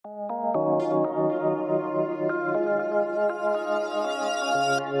Hello,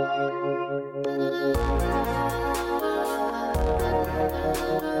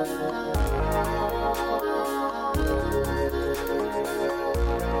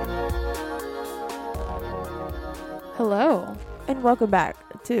 and welcome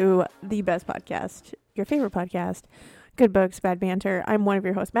back to the best podcast, your favorite podcast, Good Books, Bad Banter. I'm one of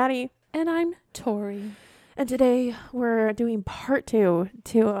your hosts, Maddie. And I'm Tori. And today we're doing part 2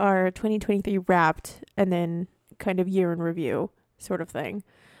 to our 2023 wrapped and then kind of year in review sort of thing.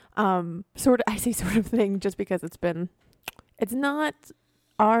 I say sort of thing just because it's not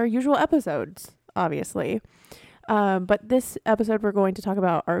our usual episodes, obviously. But this episode we're going to talk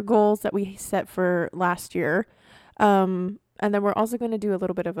about our goals that we set for last year. And then we're also going to do a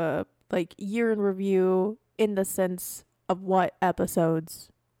little bit of a year in review in the sense of what episodes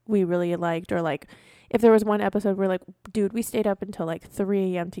we really liked, or if there was one episode where dude, we stayed up until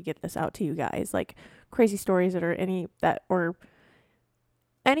 3 a.m. to get this out to you guys, crazy stories or anything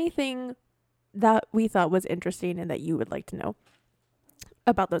that we thought was interesting and that you would like to know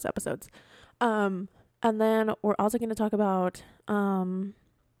about those episodes. And then we're also going to talk about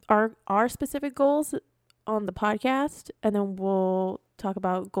our specific goals on the podcast, and then we'll talk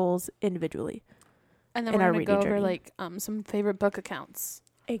about goals individually. And then we're going to go over some favorite book accounts.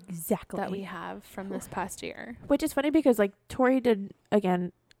 Exactly. That we have from this past year. Which is funny because Tori did,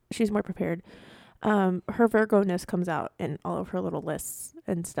 again, she's more prepared. Her Virgo-ness comes out in all of her little lists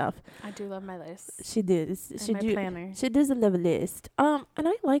and stuff. I do love my lists. She does. And my planner. She does love a list. And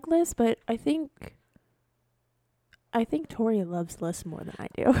I like lists, but I think Tori loves lists more than I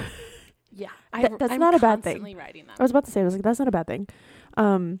do. Yeah. That's I'm not a bad thing. constantly writing them. I was about to say, that's not a bad thing.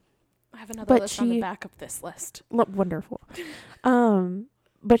 I have another list on the back of this list. Wonderful.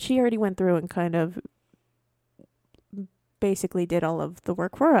 But she already went through and kind of basically did all of the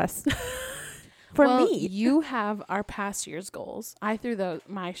work for us. Me. You have our past year's goals. I threw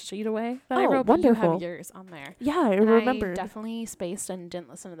my sheet away that I wrote, wonderful. But you have yours on there. Yeah, I remember. I definitely spaced and didn't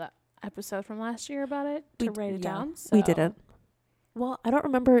listen to that episode from last year about it to write it down. So. We didn't. Well, I don't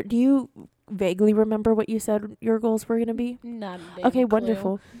remember. Do you vaguely remember what you said your goals were going to be? None. Okay,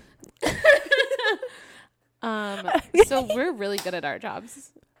 wonderful. So we're really good at our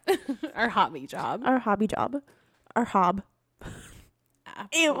jobs. Our hobby job. Our hobby job. Our hob.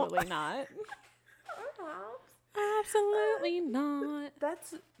 Absolutely not. Absolutely not.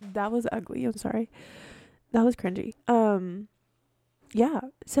 That was ugly. I'm sorry. That was cringy. Yeah.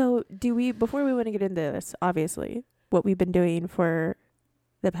 So before we want to get into this, obviously, what we've been doing for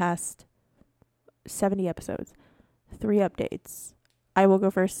the past 70 episodes, 3 updates. I will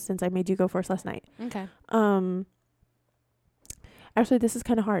go first since I made you go first last night. Okay. Actually, this is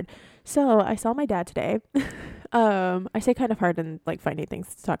kind of hard. So I saw my dad today. I say kind of hard and finding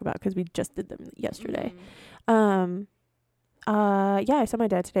things to talk about because we just did them yesterday. Yeah, I saw my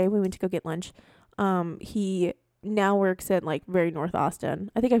dad today. We went to go get lunch. He now works at very North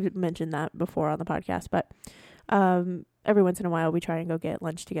Austin. I think I've mentioned that before on the podcast, but every once in a while we try and go get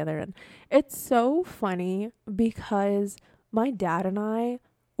lunch together, and it's so funny because my dad and I,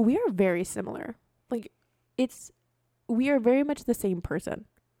 we are very similar. We are very much the same person.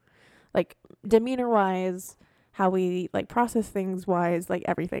 Demeanor wise, how we process things wise,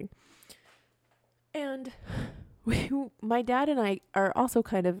 everything. And my dad and I are also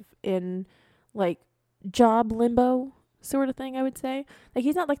kind of in job limbo sort of thing, I would say.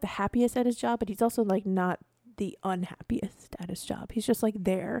 He's not the happiest at his job, but he's also not the unhappiest at his job. He's just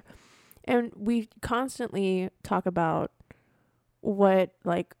there. And we constantly talk about what's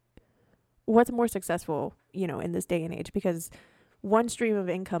more successful, in this day and age, because one stream of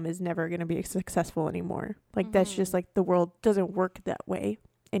income is never going to be successful anymore. That's just the world doesn't work that way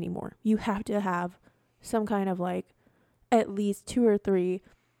anymore. You have to have some kind of at least 2 or 3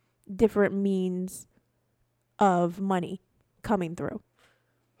 different means of money coming through.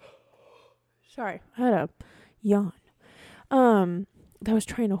 Sorry, I had a yawn. That I was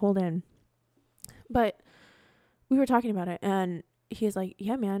trying to hold in. But we were talking about it, and he's like,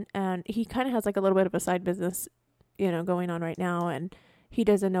 yeah, man. And he kind of has a little bit of a side business, going on right now. And he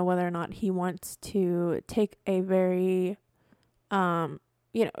doesn't know whether or not he wants to take a very,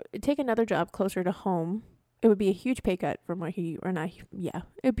 take another job closer to home. It would be a huge pay cut from what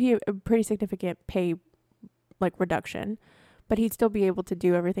it'd be a pretty significant pay, reduction, but he'd still be able to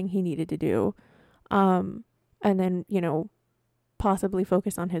do everything he needed to do. And then, possibly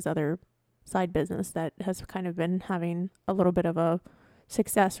focus on his other side business that has kind of been having a little bit of a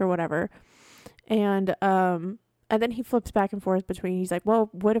success or whatever. And then he flips back and forth between, he's like, well,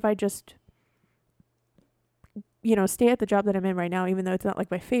 what if I just stay at the job that I'm in right now, even though it's not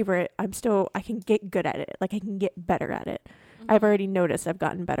like my favorite, I can get good at it. Like I can get better at it. I've already noticed I've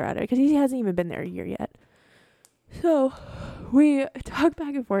gotten better at it because he hasn't even been there a year yet. So we talk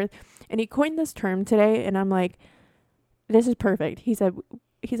back and forth, and he coined this term today, and I'm like, this is perfect. He's like,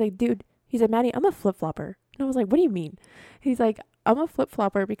 dude, Maddie, I'm a flip-flopper. And I was like, what do you mean? He's like, I'm a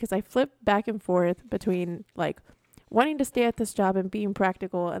flip-flopper because I flip back and forth between like wanting to stay at this job and being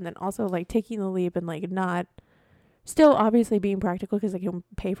practical, and then also like taking the leap and like not, still obviously being practical because I can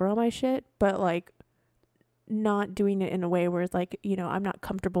pay for all my shit, but like not doing it in a way where it's like, I'm not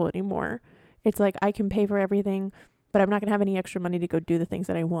comfortable anymore. It's like I can pay for everything, but I'm not going to have any extra money to go do the things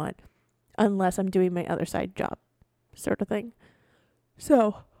that I want unless I'm doing my other side job, sort of thing.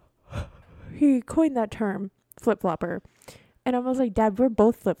 So he coined that term, flip-flopper. And I was like, Dad, we're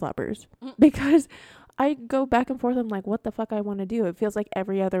both flip-floppers. Because I go back and forth. I'm like, what the fuck I want to do? It feels like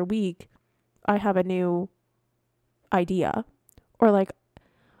every other week I have a new idea. Or like,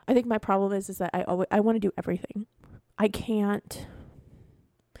 I think my problem is that I want to do everything. I can't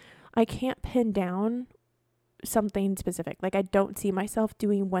pin down something specific. Like I don't see myself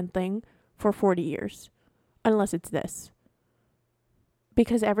doing one thing for 40 years unless it's this.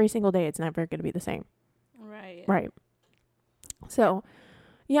 Because every single day it's never going to be the same. Right. So,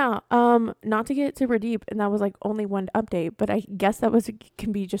 yeah, not to get super deep, and that was like only one update, but I guess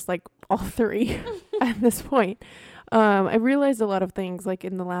can be just like all three at this point. I realized a lot of things like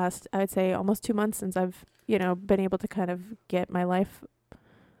in the last, I'd say almost 2 months since I've, been able to kind of get my life.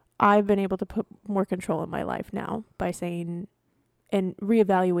 I've been able to put more control in my life now by saying and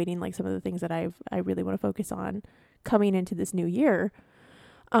reevaluating like some of the things that I really want to focus on coming into this new year.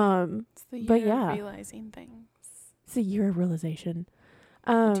 It's the year of realizing things. It's a year of realization.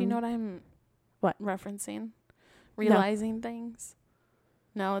 Do you know what I'm referencing? Realizing things?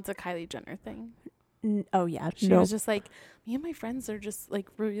 No, it's a Kylie Jenner thing. Oh, yeah. She was just like, me and my friends are just like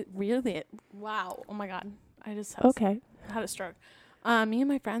really, wow. Oh my God. I just had a stroke. Me and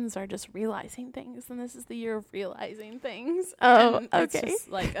my friends are just realizing things, and this is the year of realizing things. Oh, and okay. It's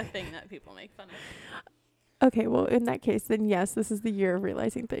just like a thing that people make fun of. Okay, well, in that case, then yes, this is the year of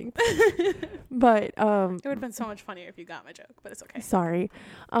realizing things. But it would have been so much funnier if you got my joke, but it's okay. Sorry.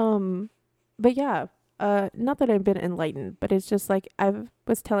 But yeah, not that I've been enlightened, but it's just like I've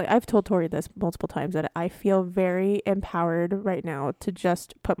told Tori this multiple times that I feel very empowered right now to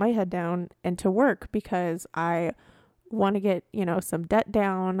just put my head down and to work because I want to get, some debt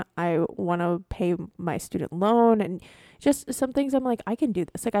down. I want to pay my student loan and just some things I'm like, I can do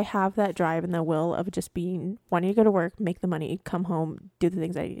this. Like I have that drive and the will of just wanting to go to work, make the money, come home, do the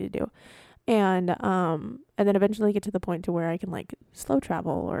things I need to do. And then eventually get to the point to where I can like slow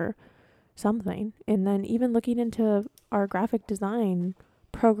travel or something. And then even looking into our graphic design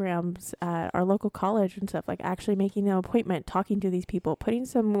programs at our local college and stuff, like actually making an appointment, talking to these people, putting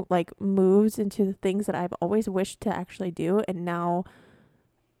some like moves into the things that I've always wished to actually do, and now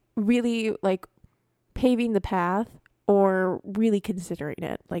really like paving the path or really considering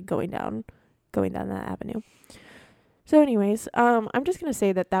it, like going down that avenue. So anyways, I'm just gonna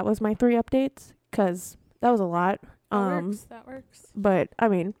say that was my 3 updates because that was a lot. That works. But I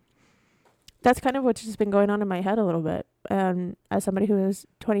mean, that's kind of what's just been going on in my head a little bit. And as somebody who is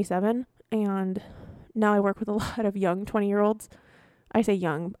 27, and now I work with a lot of young 20-year-olds. I say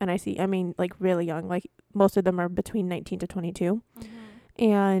young, and I mean like really young. Like most of them are between 19 to 22. Mm-hmm.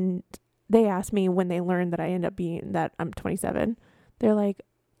 And they ask me when they learn that I'm 27. They're like,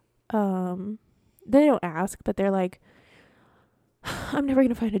 they don't ask, but they're like, I'm never going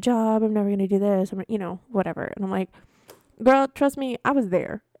to find a job. I'm never going to do this. Whatever. And I'm like, girl, trust me, I was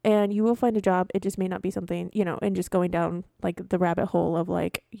there. And you will find a job. It just may not be something, and just going down like the rabbit hole of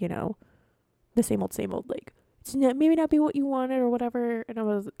like, the same old, like it's maybe not be what you wanted or whatever.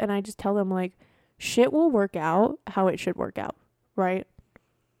 And I just tell them like, shit will work out how it should work out. Right.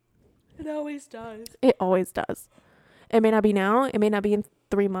 It always does. It always does. It may not be now. It may not be in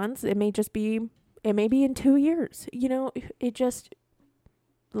 3 months. It may be in 2 years. It just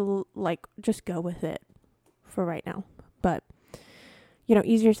just go with it for right now. But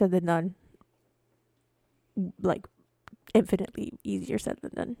easier said than done. Like infinitely easier said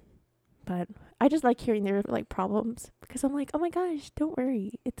than done. But I just like hearing their like problems because I'm like, oh my gosh, don't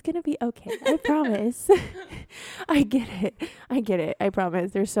worry. It's going to be okay. I promise. I get it. I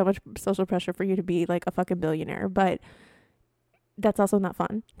promise. There's so much social pressure for you to be like a fucking billionaire, but that's also not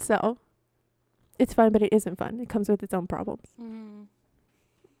fun. So it's fun, but it isn't fun. It comes with its own problems. Mm.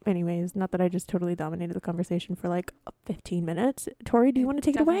 Anyways, not that I just totally dominated the conversation for like 15 minutes. Tori, do you want to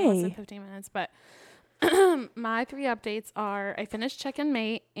take it away? Less than 15 minutes, but my 3 updates are I finished Check and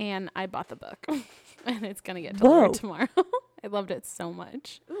Mate and I bought the book. And it's going to get delivered tomorrow. I loved it so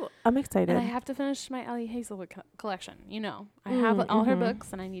much. Ooh, I'm excited. And I have to finish my Ellie Hazelwood collection. You know, I have all her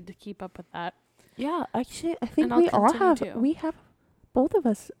books, and I need to keep up with that. Yeah, actually, I think we all have. Too. We have, both of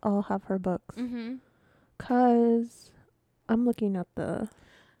us all have her books. Mm-hmm. 'Cause I'm looking at the.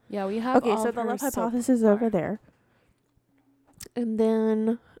 Yeah, we have. Okay, so the Love Hypothesis is over there, and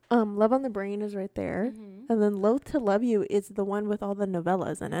then Love on the Brain is right there, and then Loath to Love You is the one with all the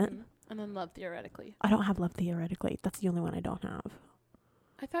novellas in it. And then Love Theoretically. I don't have Love Theoretically. That's the only one I don't have.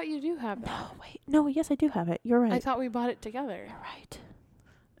 I thought you do have that. No, wait. No, yes, I do have it. You're right. I thought we bought it together. You're right.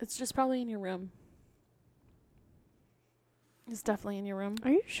 It's just probably in your room. It's definitely in your room.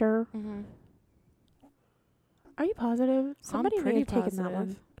 Are you sure? Mm-hmm. Are you positive? Somebody may have taken that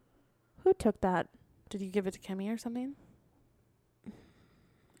one. Who took that? Did you give it to Kimmy or something?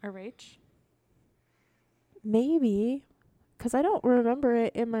 Or Rach? Maybe. Because I don't remember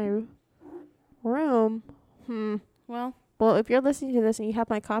it in my room. Well, if you're listening to this and you have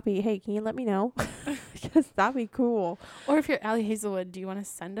my copy, hey, can you let me know? Because that'd be cool. Or if you're Allie Hazelwood, do you want to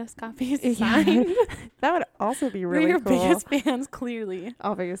send us copies? Yeah. That would also be really cool. We're your biggest fans, clearly.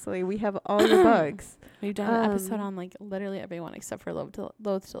 Obviously. We have all your books. We've done an episode on like literally everyone except for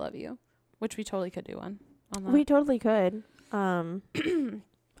Loath to Love You, which we totally could do one on that. We totally could.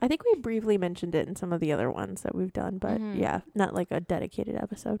 I think we briefly mentioned it in some of the other ones that we've done, but yeah, not like a dedicated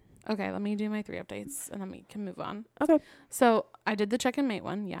episode. Okay, let me do my 3 updates and then we can move on. Okay. So I did the Check and Mate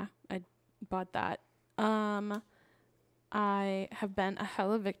one. Yeah, I bought that. I have been a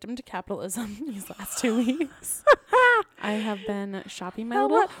hella victim to capitalism these last 2 weeks. I have been shopping my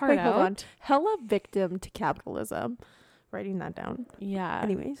little heart out. Hold on. Hella victim to capitalism. Writing that down. Yeah.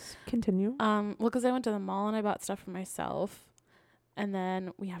 Anyways, continue. Well, because I went to the mall and I bought stuff for myself. And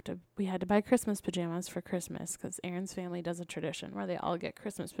then we had to buy Christmas pajamas for Christmas because Aaron's family does a tradition where they all get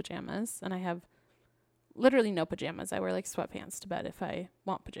Christmas pajamas. And I have literally no pajamas. I wear like sweatpants to bed if I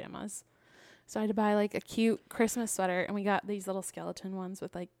want pajamas. So I had to buy like a cute Christmas sweater. And we got these little skeleton ones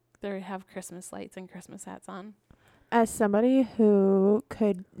with like, they have Christmas lights and Christmas hats on. As somebody who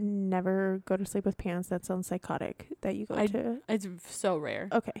could never go to sleep with pants, that sounds psychotic that you go to. It's so rare.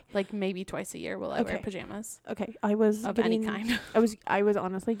 Okay. Like maybe twice a year will I wear pajamas. Okay. I was of any kind. I was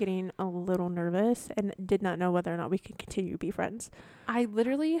honestly getting a little nervous and did not know whether or not we could continue to be friends. I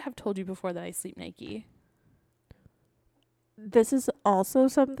literally have told you before that I sleep naked. This is also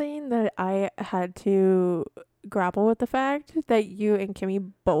something that I had to grapple with the fact that you and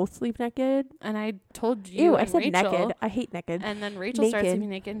Kimmy both sleep naked. And I told you. Ew, I said Rachel, naked. I hate naked. And then Rachel started sleeping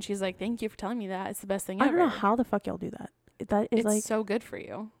naked and she's like, thank you for telling me that. It's the best thing ever. I don't know how the fuck y'all do that. That is it's so good for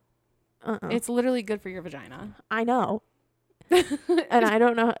you. Uh-uh. It's literally good for your vagina. I know. And I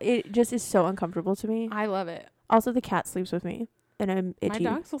don't know. It just is so uncomfortable to me. I love it. Also, the cat sleeps with me. And I'm itchy.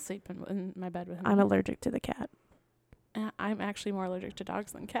 My dogs will sleep in my bed with me. I'm allergic to the cat. I'm actually more allergic to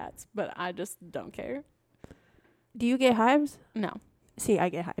dogs than cats, but I just don't care. Do you get hives? No. See, I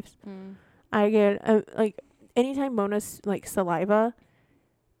get hives. I get, like, anytime Mona's, like, saliva,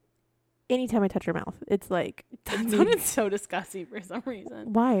 anytime I touch her mouth, it's like... That sounded so disgusting for some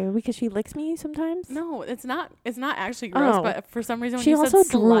reason. Why? Because she licks me sometimes? No, it's not actually gross, but for some reason when she you also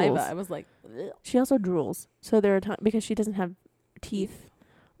said saliva, drools. I was like... Ugh. She also drools. So there are times... Because she doesn't have teeth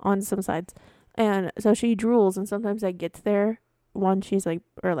on some sides. And so she drools, and sometimes that gets there when she's, like...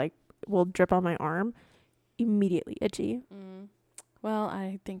 Or, like, will drip on my arm. Immediately itchy. Well,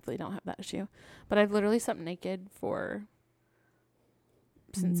 I thankfully don't have that issue, but I've literally slept naked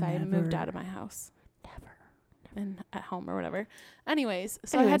since I moved out of my house. Never. And at home or whatever. Anyways,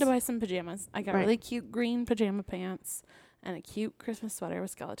 I had to buy some pajamas. I got really cute green pajama pants and a cute Christmas sweater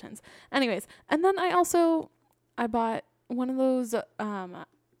with skeletons. Anyways, and then I bought one of those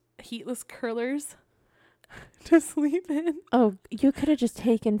heatless curlers to sleep in. Oh, you could have just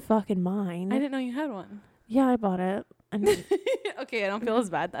taken fucking mine. I didn't know you had one. Yeah, I bought it. Okay, I don't feel as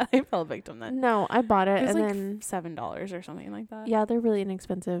bad that I fell victim then. No, I bought it. It was and like then $7 or something like that. Yeah, they're really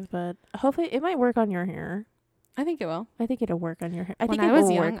inexpensive, but hopefully it might work on your hair. I think it will. I think it'll work on your hair. When I was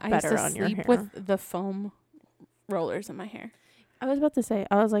young, I used to sleep with the foam rollers in my hair. I was about to say,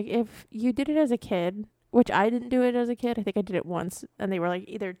 I was like, if you did it as a kid, which I didn't do it as a kid, I think I did it once, and they were like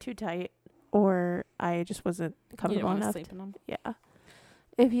either too tight or I just wasn't comfortable enough. Sleep in them. Yeah.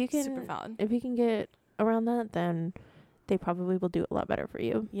 If you can, super valid. If you can get around that, then they probably will do a lot better for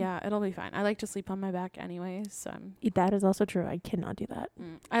you. Yeah, it'll be fine. I like to sleep on my back anyways. So that is also true. I cannot do that.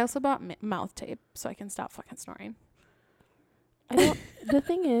 I also bought mouth tape so I can stop fucking snoring. I don't. The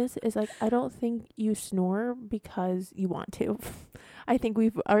thing is like I don't think you snore because you want to. I think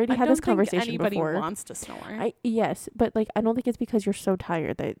we've already had this conversation anybody before. Wants to snore. Yes, but like I don't think it's because you're so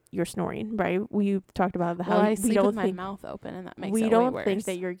tired that you're snoring, right? We talked about how I sleep with my mouth open, and that makes it way worse. We don't think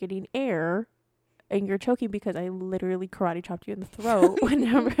that you're getting air and you're choking because I literally karate chopped you in the throat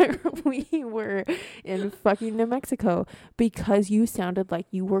whenever we were in fucking New Mexico because you sounded like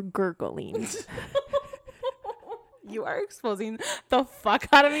you were gurgling. You are exposing the fuck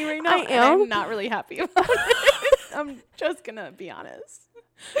out of me right now. I am. I'm not really happy about it. I'm just gonna be honest.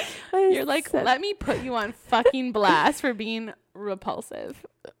 You're like, let me put you on fucking blast for being repulsive.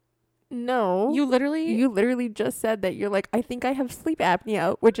 No. You literally just said that you're like, I think I have sleep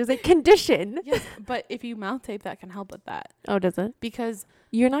apnea, which is a condition. Yes, but if you mouth tape, that can help with that. Oh, does it? Because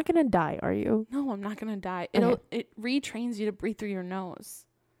you're not gonna die, are you? No, I'm not gonna die. Okay. It retrains you to breathe through your nose.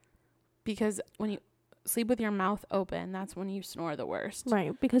 Because when you sleep with your mouth open, that's when you snore the worst.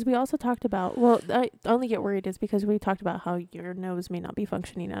 Right, because we also talked about, well, I only get worried is because we talked about how your nose may not be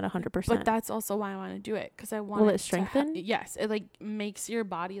functioning at 100%. But that's also why I want to do it, because I want Will it strengthen? Yes, it like makes your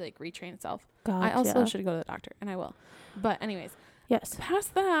body like retrain itself. Gotcha. I also should go to the doctor, and I will. But anyways, yes.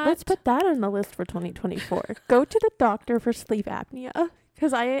 Past that. Let's put that on the list for 2024. Go to the doctor for sleep apnea,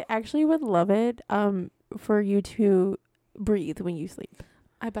 because I actually would love it for you to breathe when you sleep.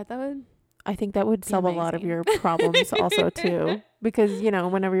 I bet that would. I think that would solve a lot of your problems also too, because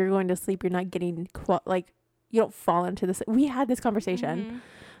whenever you're going to sleep, you're not getting you don't fall into this. We had this conversation.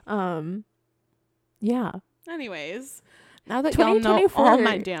 Mm-hmm. Yeah. Anyways, now that y'all know all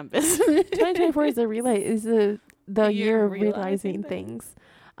my damn business, 2024 is the year of realizing things.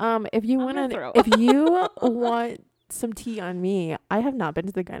 If you want some tea on me, I have not been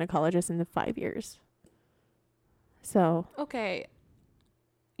to the gynecologist in the 5 years. So okay.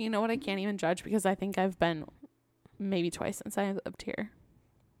 You know what? I can't even judge because I think I've been maybe twice since I lived here.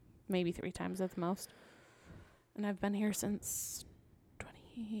 Maybe 3 times at the most. And I've been here since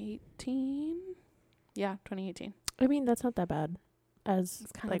 2018. Yeah, 2018. I mean, that's not that bad as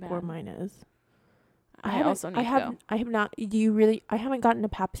like bad. Where mine is. I haven't gotten a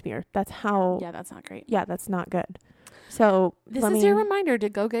pap smear. That's how. Yeah, that's not great. Yeah, that's not good. So this is your reminder to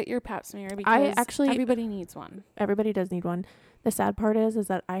go get your pap smear because everybody needs one. Everybody does need one. The sad part is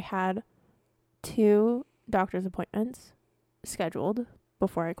that I had 2 doctor's appointments scheduled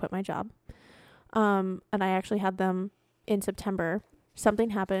before I quit my job. And I actually had them in September. Something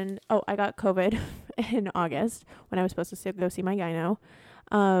happened. Oh, I got COVID in August when I was supposed to go see my gyno.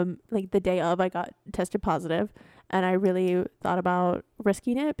 Like the day of, I got tested positive, and I really thought about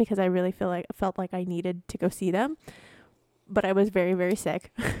risking it because I really felt like I needed to go see them. But I was very, very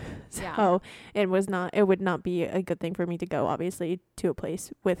sick. So it would not be a good thing for me to go, obviously, to a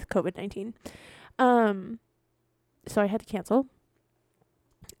place with COVID-19. So I had to cancel.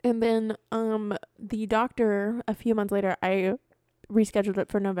 And then the doctor, a few months later, I rescheduled it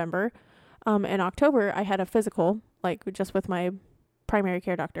for November. In October, I had a physical, like just with my primary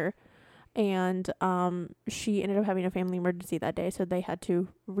care doctor. And she ended up having a family emergency that day, so they had to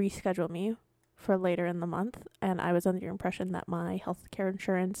reschedule me for later in the month. And I was under the impression that my health care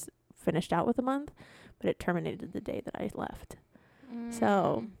insurance finished out with a month, but it terminated the day that I left.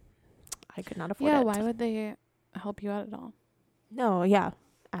 So I could not afford it. Yeah, why would they help you out at all? No, yeah,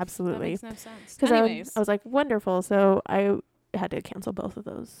 absolutely. That makes no sense. Because I was like, wonderful. So I had to cancel both of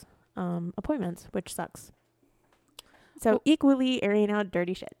those appointments, which sucks. So equally airing out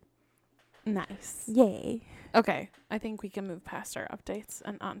dirty shit. Nice. Yay. Okay, I think we can move past our updates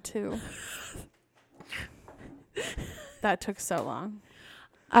and on to... That took so long.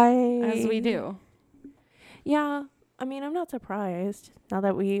 As we do. Yeah. I mean, I'm not surprised now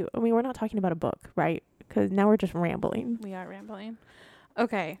that we're not talking about a book, right? Because now we're just rambling. We are rambling.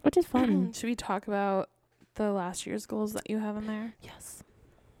 Okay. Which is fun. Should we talk about the last year's goals that you have in there? Yes.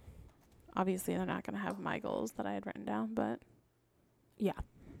 Obviously, they're not going to have my goals that I had written down, but... Yeah.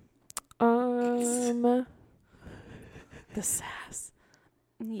 The sass.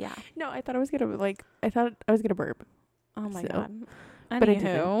 Yeah. No, I thought I was gonna burp. Oh my god. But I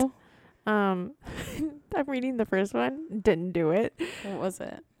didn't. I'm reading the first one. Didn't do it. What was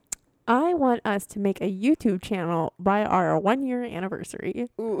it? I want us to make a YouTube channel by our 1-year anniversary.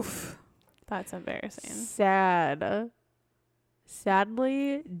 Oof. That's embarrassing.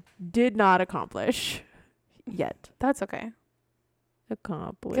 Sadly, did not accomplish yet. That's okay.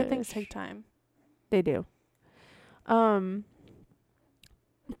 Accomplish. Good things take time. They do.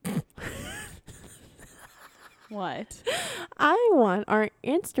 What? I want our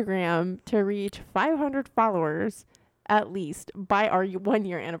Instagram to reach 500 followers at least by our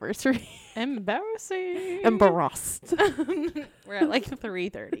 1-year anniversary. Embarrassing. Embarrassed. We're at like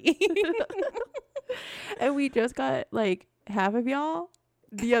 3:30. And we just got like half of y'all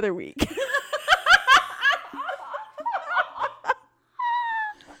the other week.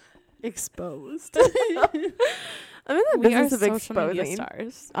 Exposed. I'm in the We are business of social media exposing,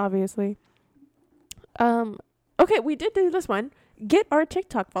 stars. obviously. Okay, we did do this one. Get our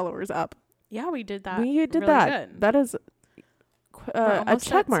TikTok followers up. Yeah, we did that. We did really that. Good. That is a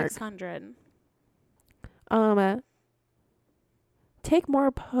check mark. 600. Take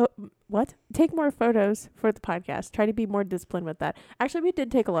more Take more photos for the podcast. Try to be more disciplined with that. Actually, we did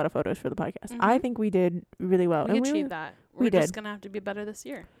take a lot of photos for the podcast. I think we did really well. We achieved that. We're we just did. Gonna have to be better this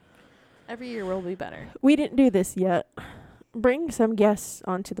year. Every year we'll be better. We didn't do this yet. Bring some guests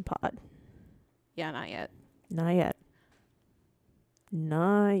onto the pod. Yeah, not yet. Not yet.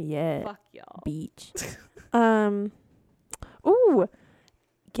 Not yet. Fuck y'all. Beach. Ooh.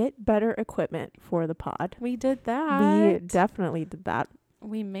 Get better equipment for the pod. We did that. We definitely did that.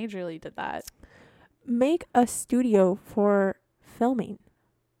 We majorly did that. Make a studio for filming.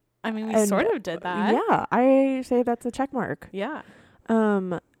 I mean, we sort of did that. Yeah, I say that's a check mark. Yeah.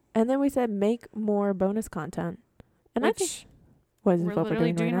 And then we said make more bonus content. And Which I think was we're what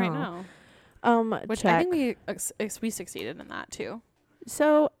literally we're doing right now. Which check. I think we succeeded in that too.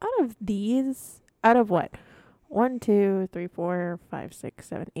 So out of what? 1, 2, 3, 4, 5, 6,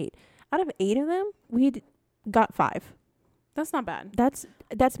 7, 8. Out of 8 of them, we got 5. That's not bad. That's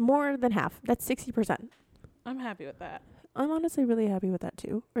more than half. That's 60%. I'm happy with that. I'm honestly really happy with that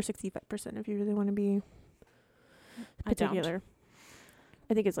too. Or 65% if you really want to be particular.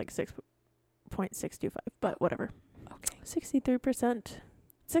 I think it's like 6.625, but whatever. Okay. 63%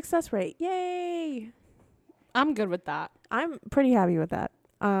 success rate. Yay! I'm good with that. I'm pretty happy with that.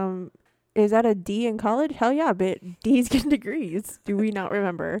 Is that a D in college? Hell yeah, but D's get degrees. Do we not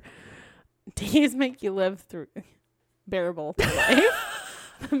remember? D's make you live through bearable life.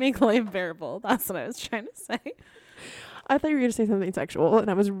 Make life bearable. That's what I was trying to say. I thought you were going to say something sexual, and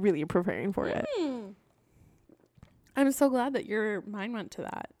I was really preparing for it. I'm so glad that your mind went to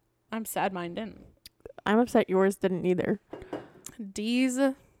that. I'm sad mine didn't. I'm upset yours didn't either. D's.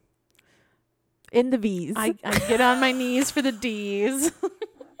 In the V's. I get on my knees for the D's.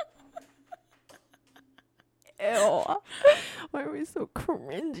 Ew. Why are we so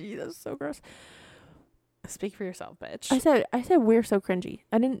cringy? That's so gross. Speak for yourself, bitch. I said we're so cringy.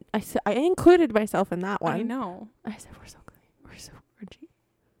 I included myself in that one. I know. I said we're so cringy.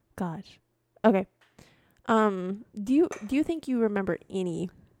 Gosh. Okay. Do you think you remember any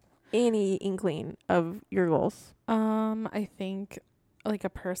inkling of your goals? I think like a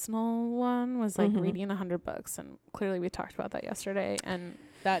personal one was like reading 100 books, and clearly we talked about that yesterday, and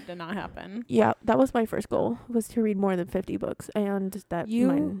that did not happen. Yeah, that was my first goal, was to read more than 50 books, and that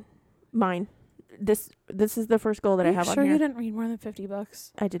mine. This is the first goal that I have on here. Sure you didn't read more than 50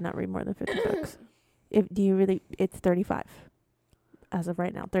 books? I did not read more than 50 books. It's 35 as of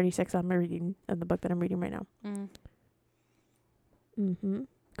right now. 36 I'm reading of the book that I'm reading right now.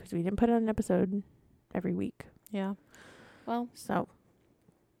 Because we didn't put out an episode every week. Yeah. Well, so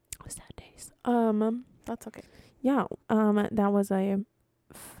sad days. That's okay. Yeah. That was a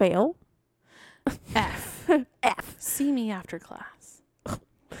fail. F. F. See me after class.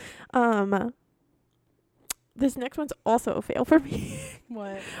 This next one's also a fail for me.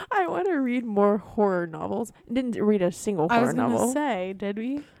 What? I want to read more horror novels. Didn't read a single horror novel. I was gonna say, did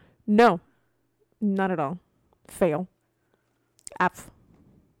we? No, not at all. Fail. F.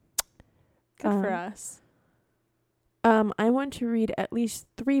 Good for us. I want to read at least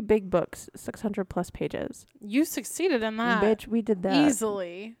 3 big books, 600 plus pages. You succeeded in that. Bitch, we did that.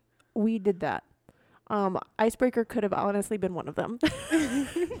 Easily. We did that. Icebreaker could have honestly been one of them.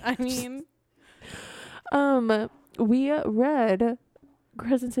 I mean, we read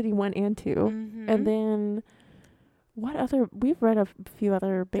Crescent City 1 and 2. And then we've read a few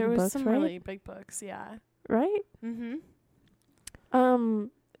other big books, right? There was some really big books, yeah. Right?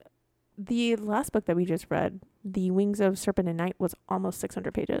 The last book that we just read, The Wings of Serpent and Night, was almost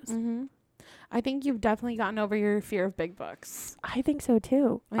 600 pages. I think you've definitely gotten over your fear of big books. I think so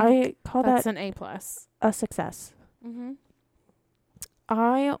too. I call that an A+. A success.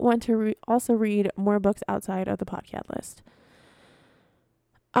 I want to also read more books outside of the podcast list.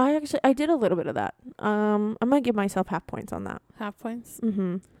 I did a little bit of that. I'm gonna give myself half points on that. Half points?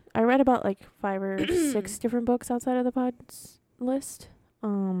 I read about like 5 or 6 different books outside of the pod's list.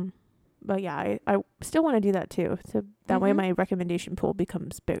 But yeah, I still want to do that too. So that way my recommendation pool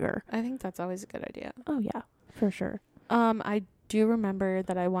becomes bigger. I think that's always a good idea. Oh yeah, for sure. I do remember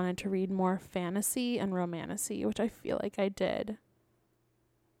that I wanted to read more fantasy and romantasy, which I feel like I did.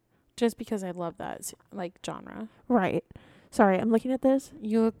 Just because I love that like genre. Right. Sorry, I'm looking at this.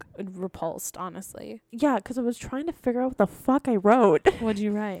 You look repulsed, honestly. Yeah, because I was trying to figure out what the fuck I wrote. What'd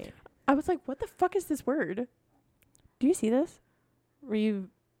you write? I was like, what the fuck is this word? Do you see this?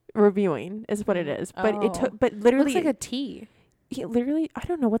 Reviewing is what it is. But it took, but literally. Looks like a T. Literally, I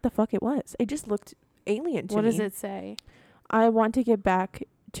don't know what the fuck it was. It just looked alien to me. What does it say? I want to get back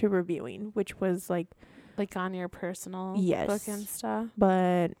to reviewing, which was like on your personal yes, book and stuff.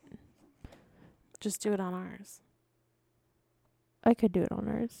 But just do it on ours. I could do it on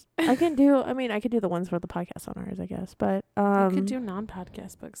ours. I could do the ones for the podcast on ours, I guess. But you could do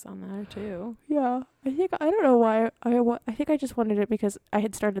non-podcast books on there too. Yeah, I don't know why I think I just wanted it because I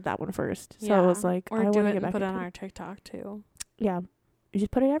had started that one first. So I was like, or do it and put it on our TikTok too. Yeah, you just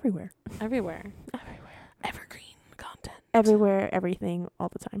put it everywhere. Everywhere. Evergreen content. Everywhere, everything, all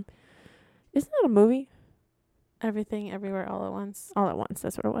the time. Isn't that a movie? Everything, Everywhere, All at Once. All at Once.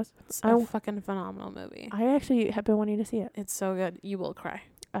 That's what it was. It's a fucking phenomenal movie. I actually have been wanting to see it. It's so good. You will cry.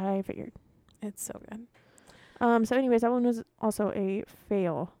 I figured. It's so good. So anyways, that one was also a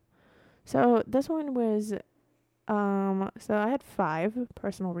fail. So this one was, so I had 5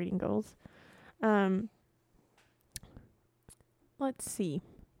 personal reading goals. Let's see.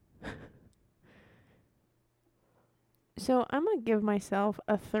 So I'm going to give myself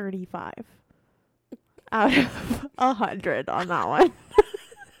a 35 out of 100 on that one.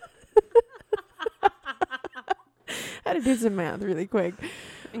 I had to do some math really quick.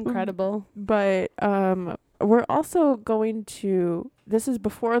 Incredible. But we're also going to, this is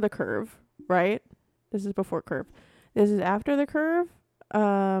before the curve, right? This is before curve. This is after the curve.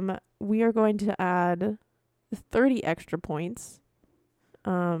 We are going to add 30 extra points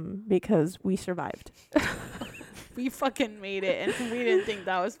because we survived. We fucking made it, and we didn't think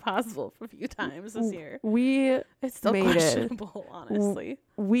that was possible for a few times this year. It's still made questionable, honestly.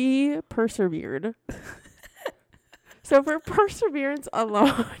 We persevered. So for perseverance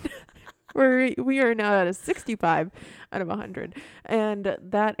alone, we are now at a 65 out of 100, and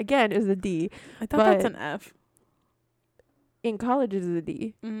that again is a D. I thought that's an F. In college, is a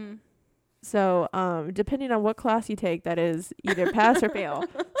D. Mm. So depending on what class you take, that is either pass or fail.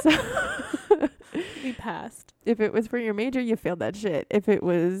 So we passed. If it was for your major, you failed that shit. If it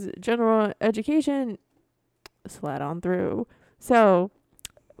was general education, slide on through. So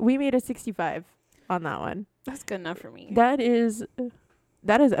we made a 65 on that one. That's good enough for me. That is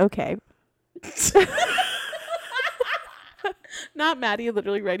okay. Not Maddie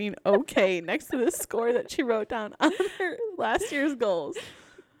literally writing okay next to the score that she wrote down on her last year's goals.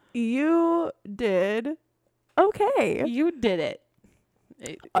 You did okay. You did it.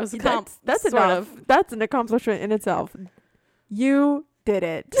 It was that's enough. That's an accomplishment in itself. You did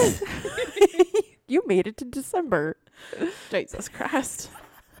it. You made it to December. Jesus Christ.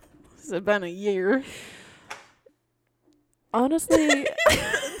 This has been a year. Honestly,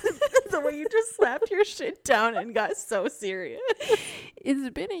 the way you just slapped your shit down and got so serious. It's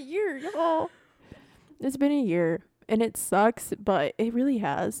been a year, y'all. It's been a year. And it sucks, but it really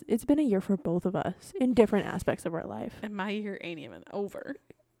has. It's been a year for both of us in different aspects of our life. And my year ain't even over.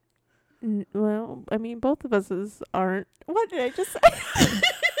 Well, I mean, both of us aren't. What did I just say?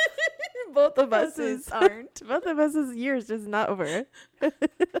 Both of us aren't. Both of us' year's just not over.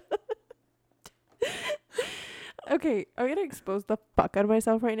 Okay, I'm going to expose the fuck out of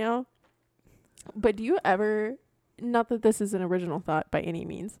myself right now. But do you ever, not that this is an original thought by any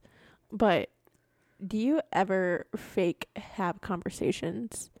means, but do you ever fake have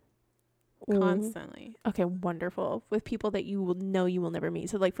conversations? Constantly. Okay, wonderful. With people that you will know you will never meet.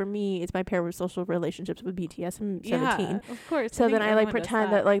 So, like, for me, it's my parasocial relationships with BTS. I'm 17. Yeah, of course. So then I, like,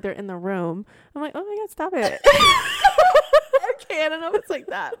 pretend that, like, they're in the room. I'm like, oh, my God, stop it. Okay, I don't know if it's like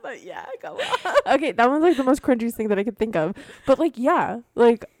that, but yeah, go on. Okay, that one's, like, the most cringiest thing that I could think of. But, like, yeah.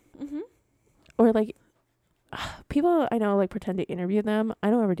 Like, or, like, people I know, like, pretend to interview them. I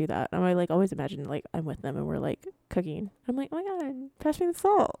don't ever do that. I like always imagine, like, I'm with them and we're, like, cooking. I'm like, oh my God, pass me the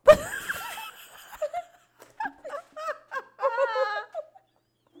salt.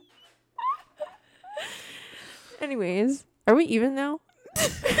 Anyways, are we even now?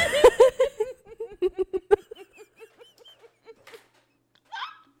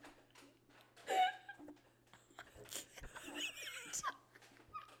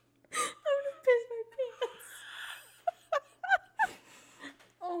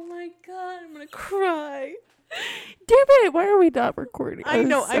 Oh my God, I'm gonna cry. Damn it, why are we not recording? I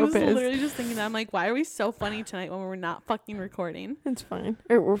know, I was literally just thinking that. I'm like, why are we so funny tonight when we're not fucking recording? It's fine.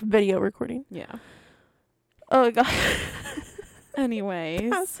 Or we're video recording. Yeah. Oh my God.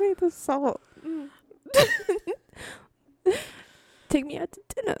 Anyways. Pass me the salt. Take me out to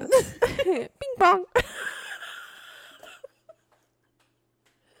dinner. Bing bong.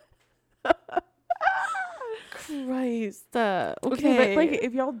 Jeez. Okay, but like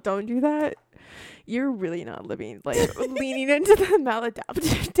if y'all don't do that, you're really not living, like leaning into the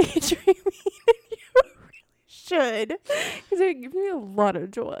maladaptive daydreaming. You really should, because it gives me a lot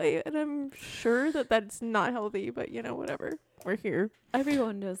of joy, and I'm sure that that's not healthy, but whatever. We're here.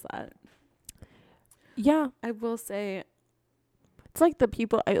 Everyone does that. Yeah, I will say, it's like the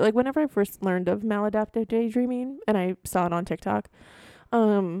people like whenever I first learned of maladaptive daydreaming and I saw it on TikTok,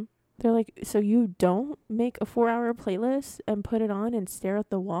 they're like, so you don't make a 4-hour playlist and put it on and stare at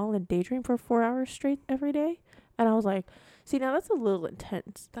the wall and daydream for 4 hours straight every day? And I was like, see, now that's a little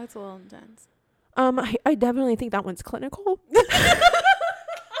intense. That's a little intense. I definitely think that one's clinical.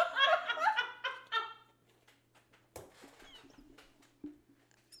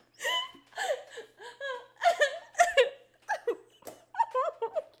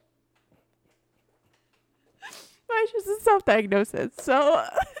 It's just a self-diagnosis, so...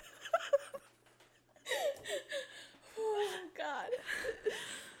 Oh, God.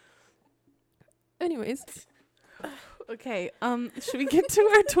 Anyways. Okay, should we get to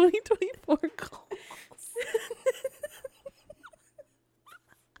our 2024 goals?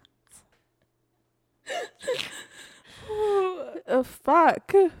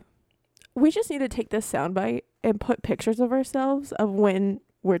 Fuck. We just need to take this soundbite and put pictures of ourselves of when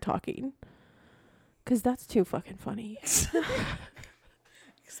we're talking. Because that's too fucking funny.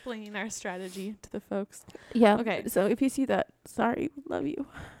 Explaining our strategy to the folks. Yeah. Okay. So if you see that, sorry, love you.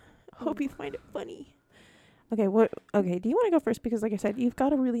 Hope you find it funny. Okay. Okay. Do you want to go first? Because like I said, you've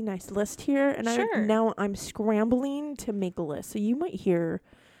got a really nice list here, and Sure. I'm scrambling to make a list. So you might hear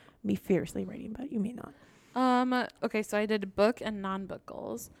me fiercely writing, but you may not. Okay. So I did book and non-book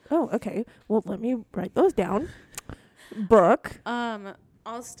goals. Oh, okay. Well, let me write those down. Book.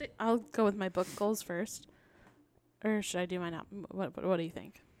 I'll go with my book goals first, or should I do my not? What do you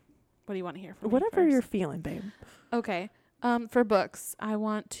think? What do you want to hear from me Whatever first? you're feeling, babe. Okay. For books, I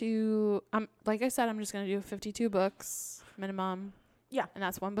want to. Like I said, I'm just gonna do 52 books minimum. Yeah. And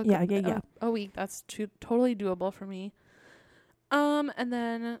that's one book. Yeah. A week. That's totally doable for me. And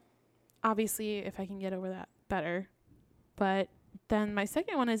then, obviously, if I can get over that, better. But then my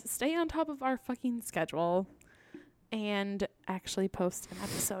second one is stay on top of our fucking schedule, and actually post an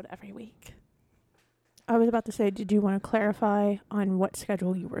episode every week. I was about to say, did you want to clarify on what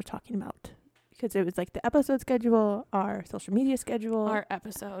schedule you were talking about? Because it was like the episode schedule, our social media schedule. Our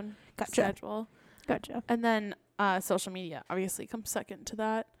episode Gotcha. schedule. Gotcha. And then social media obviously comes second to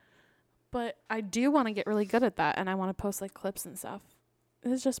that. But I do want to get really good at that, and I want to post like clips and stuff.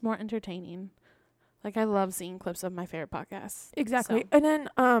 It's just more entertaining. Like I love seeing clips of my favorite podcasts. Exactly. So. And then,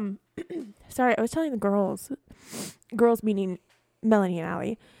 sorry, I was telling the girls meaning Melanie and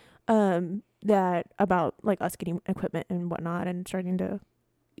Allie, that about like us getting equipment and whatnot and starting to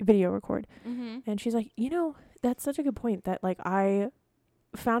video record. Mm-hmm. And she's like, that's such a good point that like I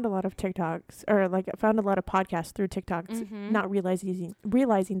found a lot of TikToks or like I found a lot of podcasts through TikToks, Mm-hmm. not realizing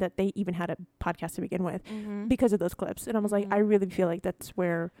that they even had a podcast to begin with because of those clips. And I was like, I really feel like that's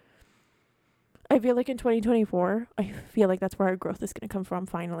where I feel like in 2024, I feel like that's where our growth is going to come from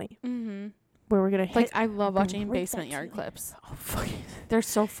finally. Mm-hmm. Where we're going to hit. Like, I love watching break Basement that Yard ceiling. clips. Oh, fuck. They're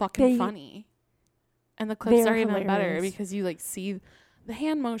so fucking They- funny. And the clips they're are even better hilarious. because you, like, see the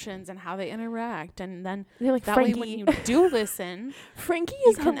hand motions and how they interact. And then They're like that Frankie. way when you do listen, Frankie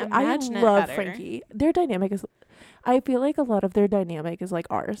you is can I imagine it love better. Frankie. Their dynamic is, I feel like a lot of their dynamic is like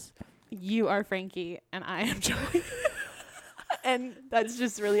ours. you are Frankie and I am Joey. And that's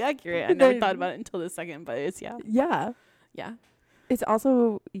just really accurate. I never thought about it until this second, but it's, yeah. Yeah. It's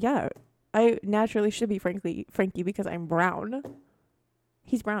also, I naturally should be Frankie because I'm brown.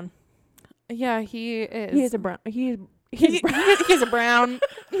 He's brown. Yeah, he is. He is a brown. He's He's a brown.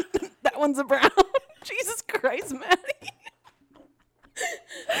 That one's a brown. Jesus Christ, Maddie.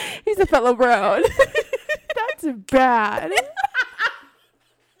 He's a fellow brown. That's bad.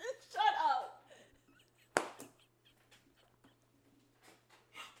 Shut up.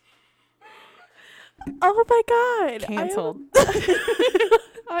 Oh my God. Canceled.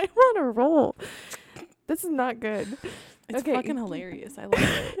 I want to roll. This is not good. It's Okay. fucking hilarious. I love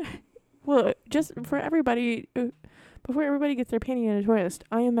it. Well, just for everybody, before everybody gets their panty in a twist,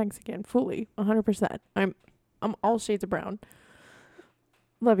 I am Mexican, fully, 100%. I'm all shades of brown.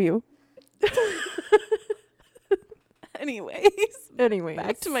 Love you. Anyways,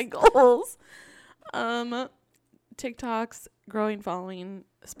 back to my goals. TikToks, growing following,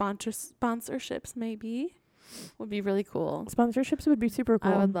 sponsorships maybe would be really cool. Sponsorships would be super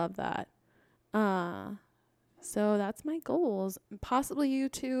cool. I would love that. So that's my goals. Possibly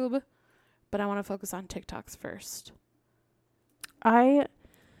YouTube, but I want to focus on TikToks first. I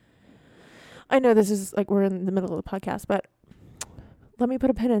I know this is like we're in the middle of the podcast, but let me put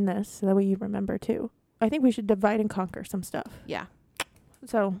a pin in this so that way you remember too. I think we should divide and conquer some stuff. Yeah.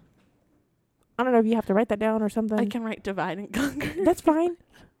 So I don't know if you have to write that down or something. I can write divide and conquer. That's fine.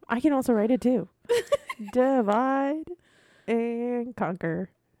 I can also write it too. Divide and conquer.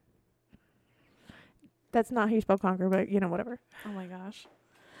 That's not how you spell conquer, but whatever. Oh my gosh.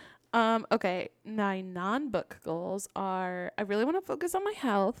 Okay. My non-book goals are I really want to focus on my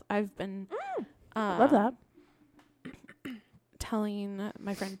health. I've been love that. Telling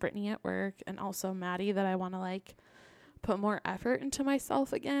my friend Brittany at work and also Maddie that I want to like put more effort into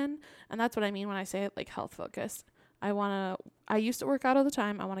myself again. And that's what I mean when I say like health focused. I used to work out all the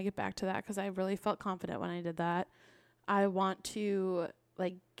time. I want to get back to that because I really felt confident when I did that. I want to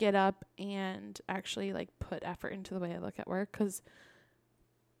like get up and actually like put effort into the way I look at work, because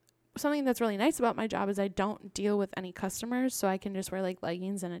something that's really nice about my job is I don't deal with any customers, so I can just wear like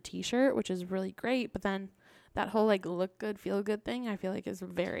leggings and a t-shirt, which is really great. But then that whole like look good, feel good thing, I feel like is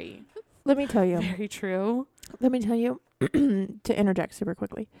very, let me tell you, very true. Let me tell you to interject super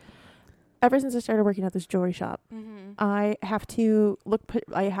quickly. Ever since I started working at this jewelry shop, I have to look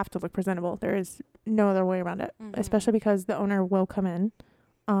presentable. There is no other way around it, especially because the owner will come in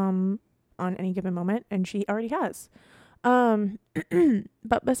on any given moment, and she already has.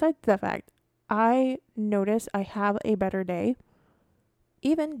 But besides the fact, I notice I have a better day,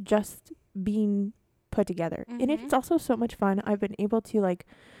 even just being put together. And it's also so much fun. I've been able to, like,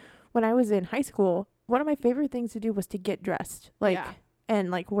 when I was in high school, one of my favorite things to do was to get dressed. Like, yeah. And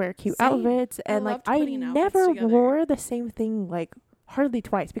like wear cute outfits. And like I never wore the same thing like hardly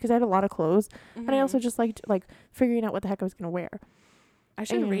twice because I had a lot of clothes. And I also just liked like figuring out what the heck I was going to wear. I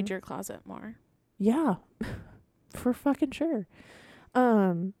should read your closet more. Yeah. For fucking sure.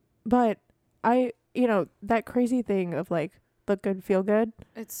 But I, that crazy thing of like look good, feel good.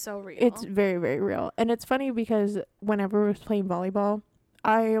 It's so real. It's very, very real. And it's funny because whenever I was playing volleyball,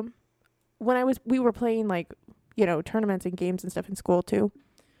 we were playing like, tournaments and games and stuff in school too.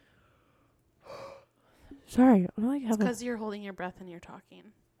 Sorry. It's because you're holding your breath and you're talking.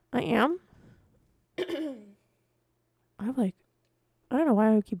 I am? I don't know why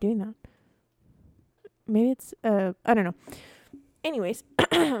I would keep doing that. Maybe it's, I don't know. Anyways.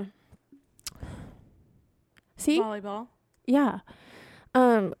 See? Volleyball. Yeah.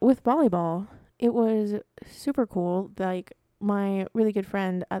 With volleyball, it was super cool. Like, my really good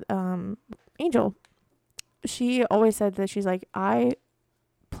friend, Angel, she always said that she's like, I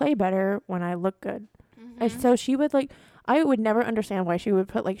play better when I look good. And so she would like, I would never understand why she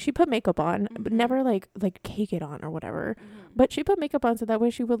would she put makeup on, but never like cake it on or whatever. But she put makeup on so that way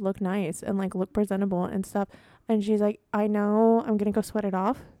she would look nice and like look presentable and stuff. And she's like, I know I'm going to go sweat it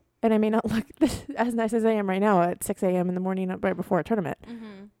off. And I may not look as nice as I am right now at 6 a.m. in the morning right before a tournament.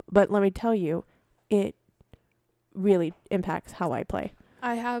 But let me tell you, it really impacts how I play.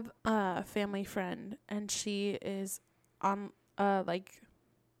 I have a family friend, and she is on like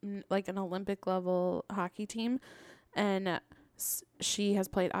an Olympic level hockey team, and she has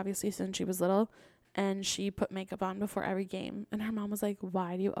played obviously since she was little, and she put makeup on before every game. And her mom was like,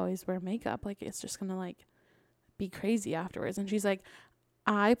 "Why do you always wear makeup? Like it's just gonna like be crazy afterwards." And she's like,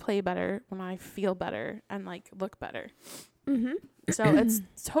 "I play better when I feel better and like look better." So it's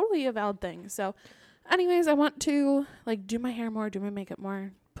totally a valid thing. So. Anyways, I want to like do my hair more, do my makeup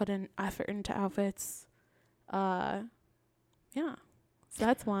more, put in effort into outfits. Yeah. So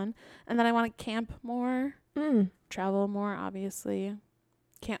that's one. And then I want to camp more, travel more, obviously.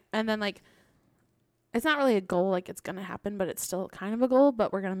 And then like, it's not really a goal, like it's going to happen, but it's still kind of a goal,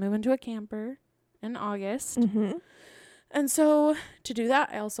 but we're going to move into a camper in August. And so to do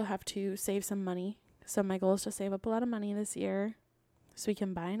that, I also have to save some money. So my goal is to save up a lot of money this year so we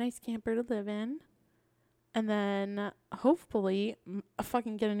can buy a nice camper to live in. And then hopefully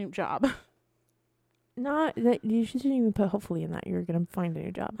fucking get a new job. Not that you shouldn't even put hopefully in that. You're going to find a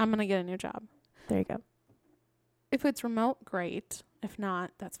new job. I'm going to get a new job. There you go. If it's remote, great. If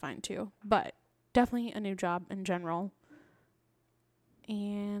not, that's fine too. But definitely a new job in general.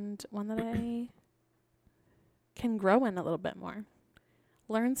 And one that I can grow in a little bit more.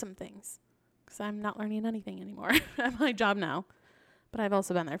 Learn some things. Because I'm not learning anything anymore at my job now. But I've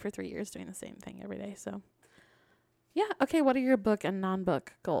also been there for 3 years doing the same thing every day. So, yeah. Okay, what are your book and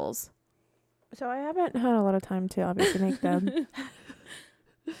non-book goals? So I haven't had a lot of time to obviously make them.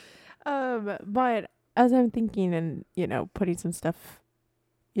 But as I'm thinking and, putting some stuff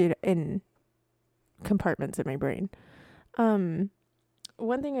in compartments in my brain, one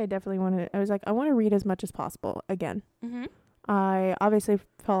thing I definitely I was like, I want to read as much as possible again. I obviously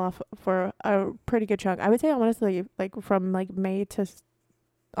fell off for a pretty good chunk. I would say honestly, like from like May to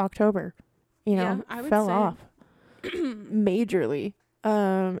October, I would fell say off majorly.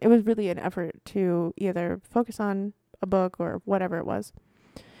 It was really an effort to either focus on a book or whatever it was.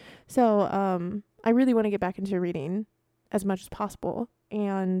 So, I really want to get back into reading as much as possible.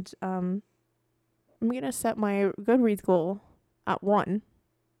 And, I'm going to set my Goodreads goal at 1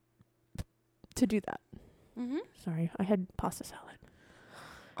 to do that. Mm-hmm. Sorry, I had pasta salad.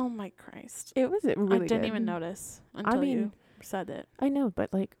 Oh my Christ. It was really good. I didn't even notice until you said it. I know,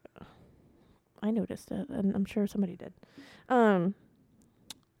 but like, I noticed it, and I'm sure somebody did.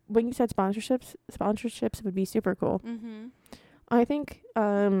 When you said sponsorships would be super cool. Mm-hmm. I think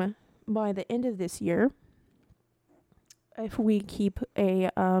by the end of this year, if we keep a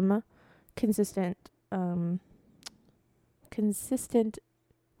consistent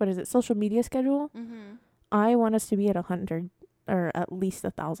social media schedule, Mm-hmm. I want us to be at 100 or at least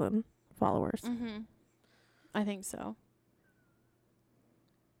 1,000 followers. Mm-hmm. I think so.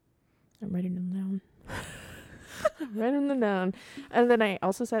 I'm writing them down. I'm writing them down. And then I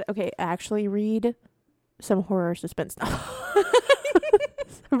also said, okay, actually read some horror suspense stuff.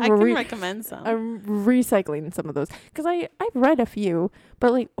 I can recommend some. I'm recycling some of those because I've read a few,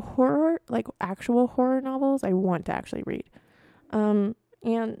 but like horror, like actual horror novels, I want to actually read. And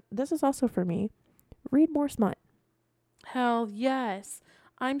this is also for me. Read more smut. Hell yes.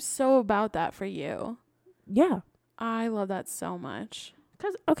 I'm so about that for you. Yeah. I love that so much.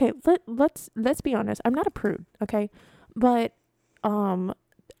 Cause okay, let's be honest. I'm not a prude, okay, but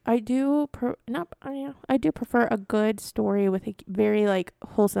I do prefer a good story with a very like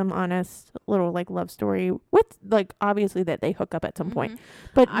wholesome, honest little like love story with like obviously that they hook up at some point,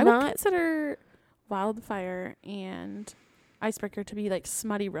 but I would consider Wildfire and Icebreaker to be like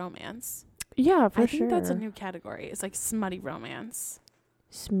smutty romance. Yeah, for sure. I think that's a new category. It's like smutty romance.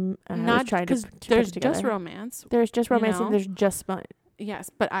 Not because there's just romance. There's just romance and there's just smut.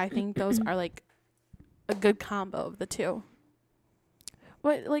 Yes, but I think those are like a good combo of the two.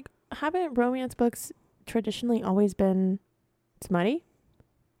 But like, haven't romance books traditionally always been smutty?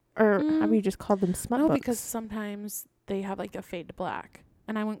 Or have you just called them smut books? No, because sometimes they have like a fade to black.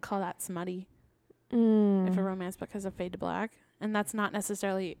 And I wouldn't call that smutty. If a romance book has a fade to black. And that's not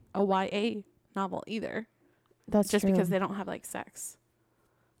necessarily a YA novel either. That's just true. because they don't have like sex.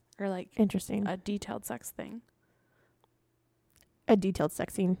 Or like interesting. A detailed sex thing. A detailed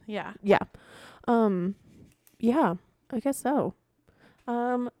sex scene. Yeah. Yeah. Yeah, I guess so.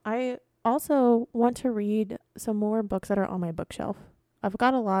 I also want to read some more books that are on my bookshelf. I've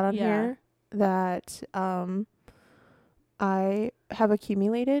got a lot on here that I have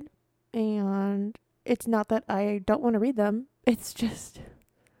accumulated, and it's not that I don't want to read them. It's just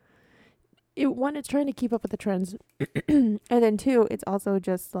one, it's trying to keep up with the trends. And then two, it's also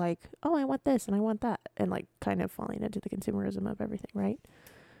just like, oh, I want this and I want that, and like kind of falling into the consumerism of everything, right?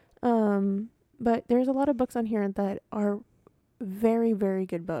 But there's a lot of books on here that are very, very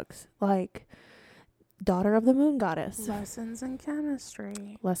good books, like Daughter of the Moon Goddess. Lessons in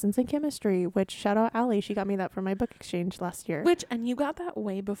Chemistry, which shout out Allie, she got me that for my book exchange last year. And you got that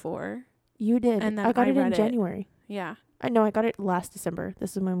way before. You did. And then I got it in January. Yeah. I know, I got it last December.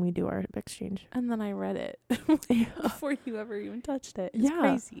 This is when we do our exchange. And then I read it before you ever even touched it. It's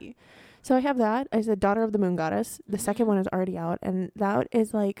crazy. So I have that. I said Daughter of the Moon Goddess. The second one is already out, and that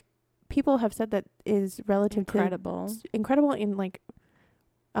is like, people have said that is incredible in like,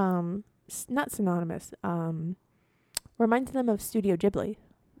 not synonymous. Reminds them of Studio Ghibli.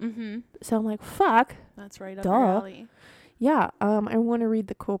 Mm-hmm. So I'm like, fuck. That's right up your alley. Yeah. I want to read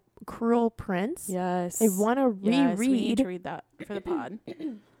The Cruel Prince. Yes. I want to reread. Yes, we need to read that for the pod.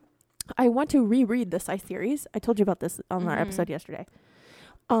 I want to reread the Scythe series. I told you about this on our episode yesterday.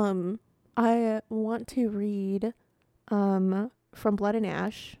 I want to read From Blood and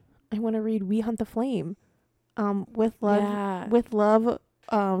Ash. I want to read We Hunt the Flame. With love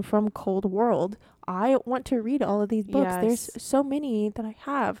from Cold World. I want to read all of these books. Yes. There's so many that I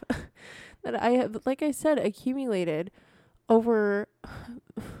have that I have, like I said, accumulated over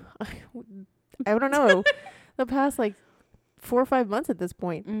I don't know the past like 4 or 5 months at this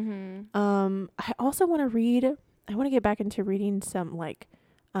point. I also want to get back into reading some like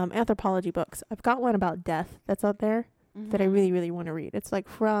anthropology books. I've got one about death that's out there that I really, really want to read. It's like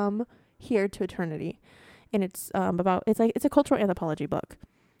From Here to Eternity, and it's it's a cultural anthropology book.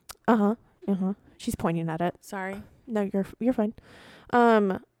 She's pointing at it. Sorry. No, you're fine.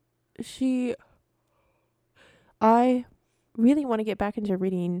 I really want to get back into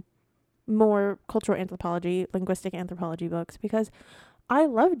reading more cultural anthropology, linguistic anthropology books, because I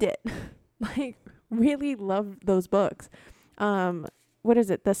loved it. Like, really loved those books. What is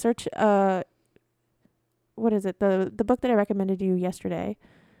it? The book that I recommended you yesterday.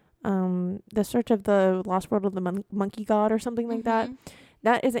 The Search of the Lost World of the Monkey God or something like that.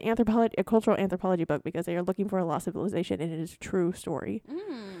 That is a cultural anthropology book because they are looking for a lost civilization, and it is a true story.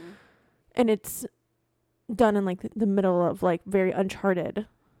 And it's done in like the middle of like very uncharted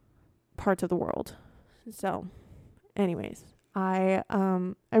parts of the world. So, anyways, I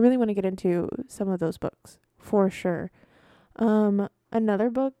really want to get into some of those books for sure. Another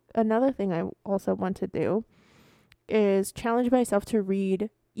thing I also want to do is challenge myself to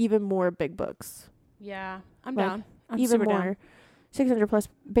read even more big books. Yeah, I'm down. I'm even super more down. 600 plus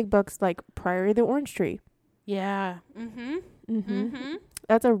big books like Priory of the Orange Tree. Yeah.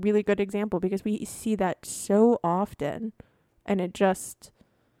 That's a really good example because we see that so often, and it just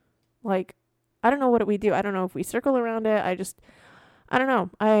like, I don't know what we do. I don't know if we circle around it. I don't know.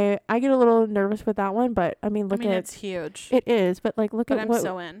 I get a little nervous with that one, but I mean, it's huge. It is, but like, look at what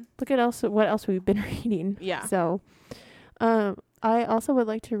we've been reading. Yeah. So, I also would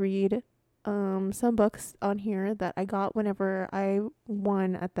like to read some books on here that I got whenever I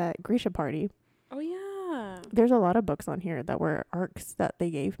won at that Grisha party. Oh yeah. There's a lot of books on here that were ARCs that they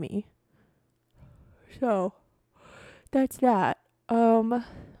gave me. So that's that.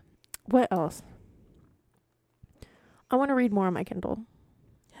 What else? I want to read more on my Kindle.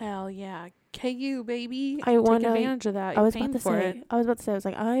 Hell yeah. KU baby. I want to take advantage of that. I was about to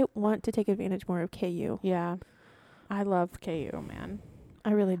say I want to take advantage more of KU. Yeah. I love KU, man.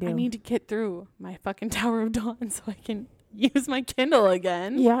 I really do. I need to get through my fucking Tower of Dawn so I can use my Kindle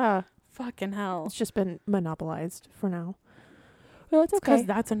again. Yeah. Fucking hell. It's just been monopolized for now. Well, it's okay. Because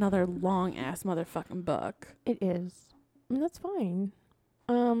that's another long ass motherfucking book. It is. I mean, that's fine.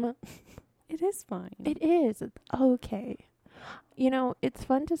 It is fine. It is. Okay. You know, it's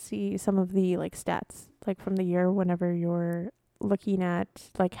fun to see some of the like stats like from the year whenever you're looking at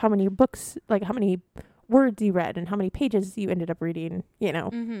like how many books, like how many words you read and how many pages you ended up reading, you know,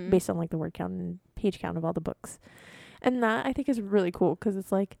 based on like the word count and page count of all the books. And that I think is really cool because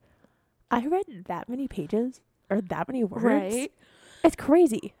it's like, I read that many pages or that many words. Right. It's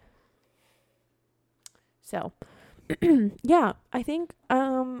crazy. So, yeah, I think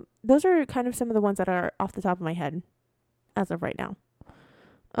those are kind of some of the ones that are off the top of my head as of right now.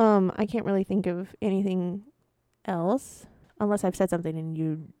 I can't really think of anything else unless I've said something and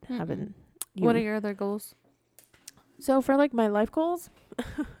you haven't. What are your other goals? So for like my life goals,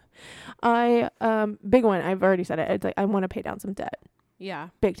 I big one, I've already said it. It's like I want to pay down some debt. Yeah.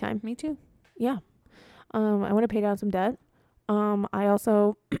 Big time. Me too. Yeah. I want to pay down some debt. I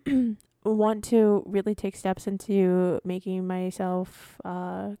also want to really take steps into making myself,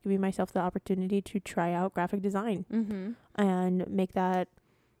 giving myself the opportunity to try out graphic design and make that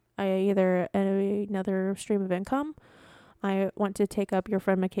either another stream of income. I want to take up your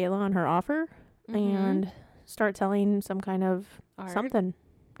friend Michaela on her offer and start selling some kind of art.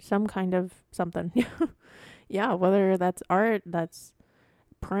 some kind of something. Yeah, whether that's art, that's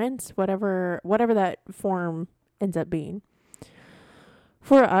prints, whatever that form ends up being.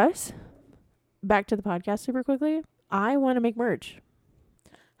 For us, back to the podcast super quickly, I want to make merch.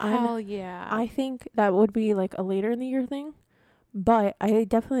 Hell yeah. I think that would be like a later in the year thing, but I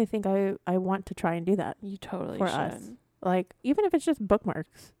definitely think I want to try and do that. You totally for should. Us. Like, even if it's just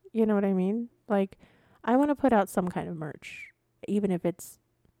bookmarks, you know what I mean? Like, I want to put out some kind of merch, even if it's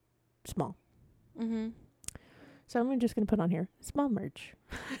small. So I'm just going to put on here, small merch.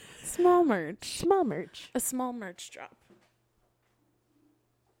 Small merch. Small merch. A small merch drop.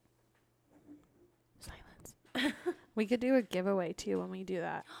 Silence. We could do a giveaway too when we do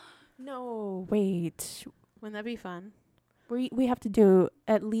that. No, wait. Wouldn't that be fun? We have to do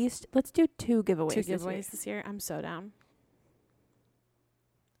at least, let's do 2 giveaways. 2 giveaways this year. I'm so down.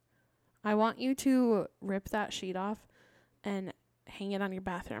 I want you to rip that sheet off and hang it on your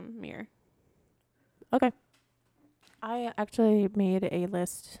bathroom mirror. Okay. I actually made a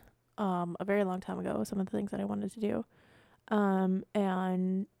list a very long time ago of some of the things that I wanted to do.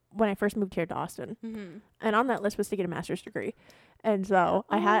 And when I first moved here to Austin. And on that list was to get a master's degree. And so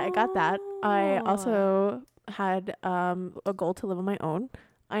I got that. I also had a goal to live on my own.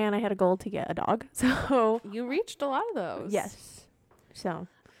 And I had a goal to get a dog. So you reached a lot of those. Yes. So,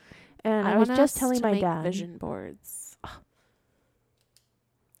 and I was just telling my dad. Vision boards.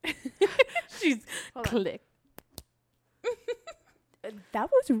 She's click. That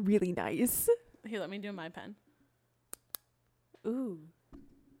was really nice. Here, let me do my pen. Ooh.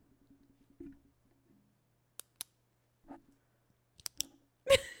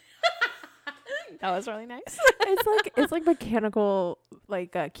 That was really nice. it's like mechanical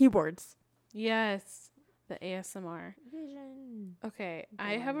like keyboards. Yes. The ASMR. Vision. Okay,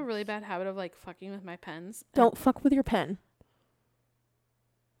 I have a really bad habit of like fucking with my pens. Don't fuck with your pen.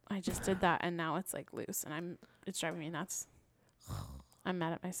 I I just did that, and now it's like loose, and it's driving me nuts. I'm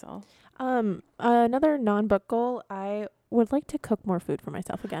mad at myself. Another non-book goal, I would like to cook more food for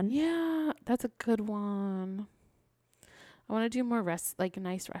myself again. Yeah, that's a good one. I want to do more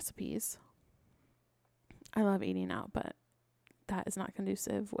nice recipes. I love eating out, but that is not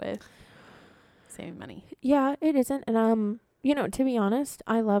conducive with saving money. Yeah, it isn't. And to be honest,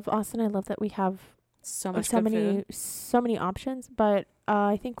 I love Austin. I love that we have so many options, but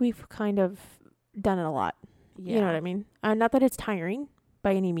I think we've kind of done it a lot. Yeah. You know what I mean? Not that it's tiring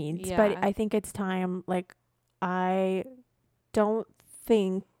by any means, but I think it's time. Like, I don't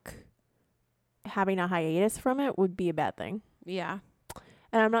think having a hiatus from it would be a bad thing. Yeah.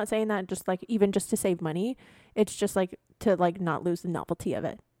 And I'm not saying that just like even just to save money. It's just like to like not lose the novelty of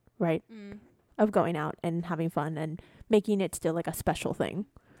it, right? Of going out and having fun and making it still like a special thing.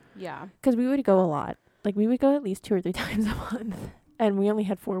 Yeah. Because we would go a lot. Like, we would go at least 2 or 3 times a month. And we only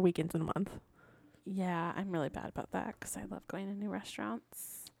had 4 weekends in a month. Yeah, I'm really bad about that because I love going to new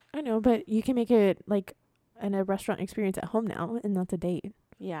restaurants. I know, but you can make it like a restaurant experience at home now, and that's a date.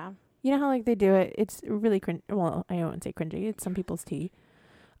 Yeah. You know how like they do it? It's really cringe. Well, I won't say cringy. It's some people's tea.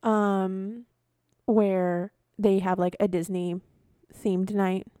 Where they have like a Disney themed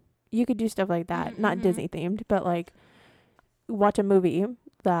night. You could do stuff like that. Mm-hmm. Not Disney themed, but like watch a movie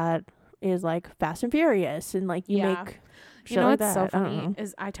that is like Fast and Furious, and like you make. You know what's so funny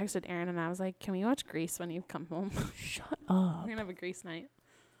is I texted Aaron and I was like, "Can we watch Grease when you come home?" Shut up. We're gonna have a Grease night.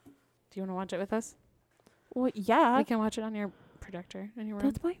 Do you want to watch it with us? Well, yeah. We can watch it on your projector in your room.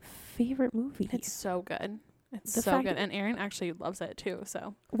 That's my favorite movie. It's so good. It's so good, and Aaron actually loves it too.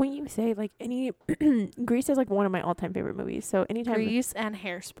 So when you say like any Grease is like one of my all-time favorite movies. So anytime Grease and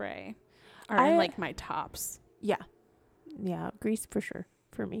Hairspray are in like my tops. Yeah, Grease for sure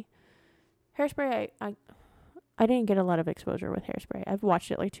for me. Hairspray, I didn't get a lot of exposure with Hairspray. I've watched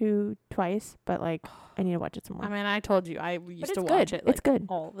it like twice, but like I need to watch it some more. I mean, I told you I used to watch it. Like, it's good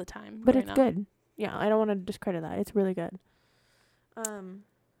all the time. But it's good. Yeah, I don't want to discredit that. It's really good.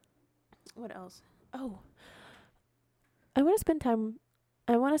 What else? Oh, I want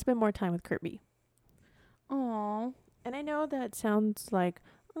to spend more time with Kirby. Aww. And I know that sounds like,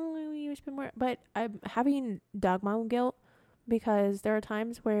 oh, you spend more, but I'm having dog mom guilt because there are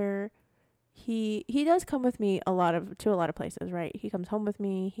times where he does come with me to a lot of places, right? He comes home with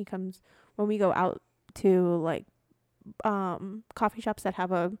me. He comes when we go out to like coffee shops that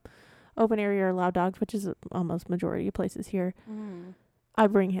have a open area or allowed dogs, which is almost majority of places here. I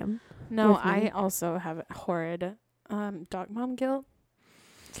bring him. No, I also have horrid dog mom guilt.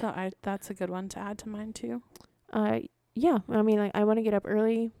 So that's a good one to add to mine too. Yeah. I mean, like, I want to get up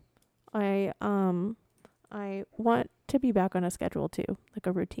early. I want to be back on a schedule too, like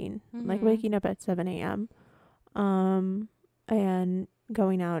a routine, like waking up at 7 a.m. And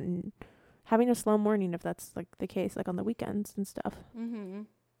going out and having a slow morning if that's like the case, like on the weekends and stuff.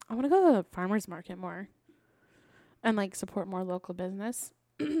 I want to go to the farmer's market more and like support more local business.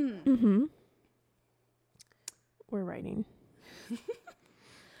 We're writing.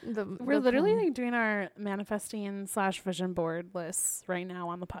 We're literally like doing our manifesting / vision board lists right now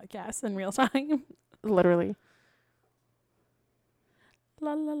on the podcast in real time. Literally.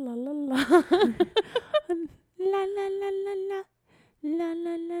 La la la la la. La la la la la. La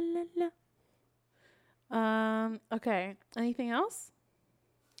la la la la. Okay. Anything else?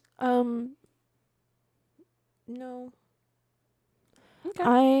 No.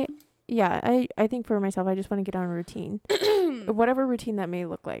 Okay. I think for myself, I just want to get on a routine. Whatever routine that may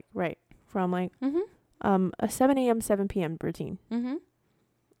look like, right? From like a 7 a.m., 7 p.m. routine.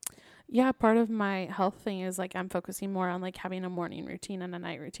 Yeah, part of my health thing is like I'm focusing more on like having a morning routine and a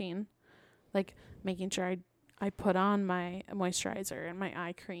night routine. Like making sure I put on my moisturizer and my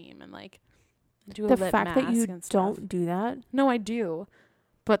eye cream and like do a lip mask. The fact that you don't do that? No, I do.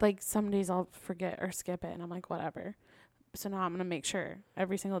 But like some days I'll forget or skip it and I'm like, whatever. So now I'm going to make sure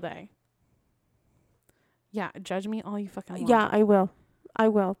every single day. Yeah, judge me all you fucking want. Yeah, I will.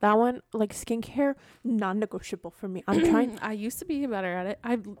 That one, like skincare, non-negotiable for me. I'm trying. I used to be better at it.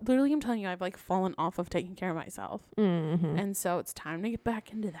 I literally am telling you, I've like fallen off of taking care of myself. And so it's time to get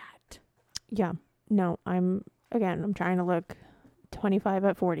back into that. Yeah. No, I'm trying to look 25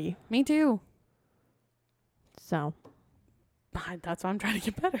 at 40. Me too. So. That's why I'm trying to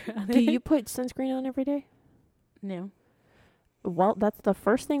get better at it. Do you put sunscreen on every day? No. Well, that's the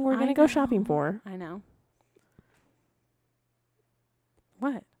first thing we're going to go shopping for. I know.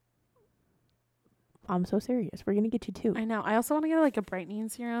 What? I'm so serious. We're going to get you two. I know. I also want to get like a brightening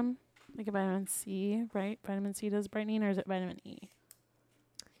serum, like a vitamin C, right? Vitamin C does brightening, or is it vitamin E?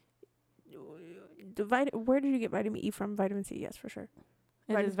 Where did you get vitamin E from? Vitamin C, yes, for sure.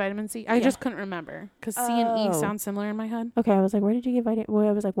 It is vitamin C. I just couldn't remember because C and E sound similar in my head. Okay, I was like, where did you get vitamin? Well,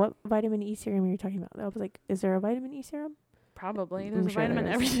 I was like, what vitamin E serum are you talking about? I was like, is there a vitamin E serum? Probably. There's a vitamin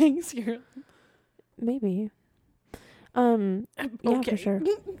everything serum. Maybe. Yeah, for sure.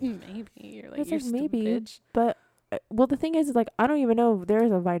 Maybe. You're like, it's you're like maybe, bitch. But well, the thing is, like, I don't even know if there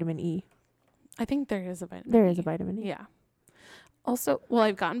is a vitamin E. I think there is a vitamin E. There is a vitamin E. Yeah. Also, well,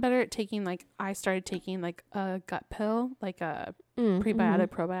 I've gotten better at taking, like, I started taking, like, a gut pill, like a prebiotic,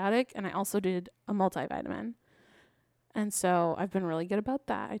 probiotic, and I also did a multivitamin. And so I've been really good about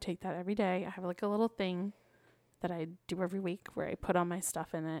that. I take that every day. I have, like, a little thing that I do every week where I put all my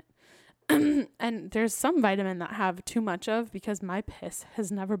stuff in it. And there's some vitamin that I have too much of because my piss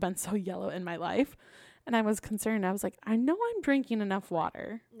has never been so yellow in my life. And I was concerned. I was like, I know I'm drinking enough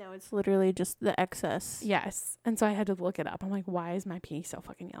water. No, it's literally just the excess. Yes. And so I had to look it up. I'm like, why is my pee so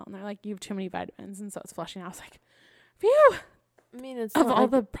fucking yellow? And they're like, you have too many vitamins. And so it's flushing. I was like, phew. I mean, it's of not all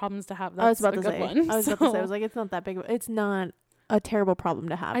like the problems to have, that's I was about a to good say. one. I was about to say, I was like, it's not that big. It's not a terrible problem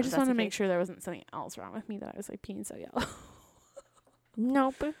to have. I just wanted to make sure there wasn't something else wrong with me that I was like peeing so yellow.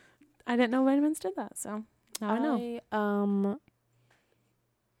 Nope. I didn't know vitamins did that. So now I know.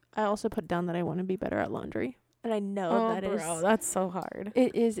 I also put down that I want to be better at laundry. And I know that's so hard.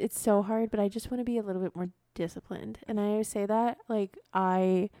 It's so hard, but I just want to be a little bit more disciplined. And I always say that, like,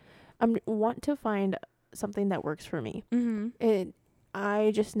 I want to find something that works for me. Mm-hmm.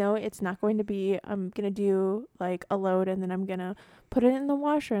 I just know it's not going to be, I'm going to do like a load and then I'm going to put it in the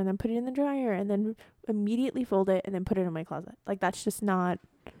washer and then put it in the dryer and then immediately fold it and then put it in my closet. Like, that's just not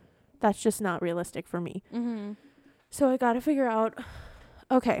realistic for me. Mm-hmm. So I got to figure out,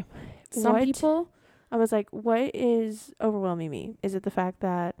 okay, people, I was like, what is overwhelming me? Is it the fact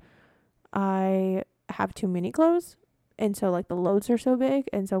that I have too many clothes? And so, like, the loads are so big.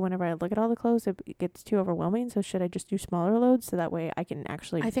 And so whenever I look at all the clothes, it gets too overwhelming. So should I just do smaller loads so that way I can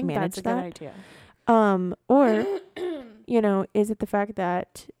actually manage that? I think that's a good idea. Or, you know, is it the fact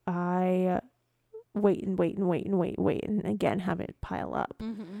that I wait and again have it pile up?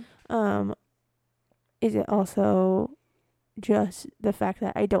 Mm-hmm. Is it also just the fact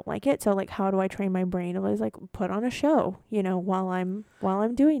that I don't like it? So, like, how do I train my brain? It was like, put on a show, you know, while I'm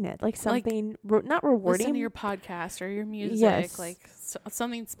doing it, like something not rewarding. Listen to your podcast or your music, yes. like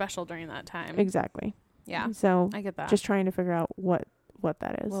something special during that time. Exactly. Yeah. So I get that. Just trying to figure out what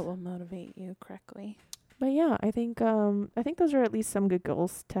that is. What will motivate you correctly? But yeah, I think those are at least some good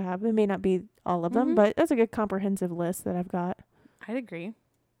goals to have. It may not be all of them, but that's a good comprehensive list that I've got. I'd agree.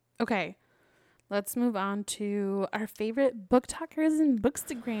 Okay. Let's move on to our favorite book talkers and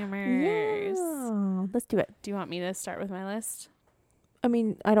bookstagrammers. Yeah, let's do it. Do you want me to start with my list? I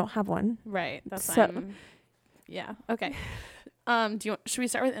mean, I don't have one. Right. That's fine. Yeah. Okay. Should we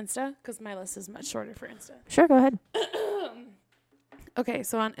start with Insta? Because my list is much shorter for Insta. Sure, go ahead. Okay,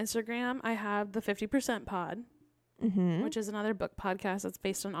 so on Instagram, I have the 50% Pod, which is another book podcast that's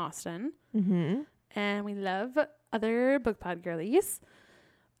based in Austin. And we love other book pod girlies.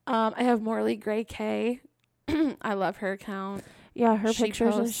 I have Morley Gray K. I love her account. Yeah, her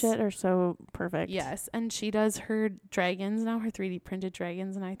pictures and shit are so perfect. Yes, and she does her dragons now, her 3D printed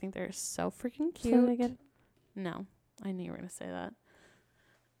dragons, and I think they're so freaking cute. Say that again? No, I knew you were going to say that.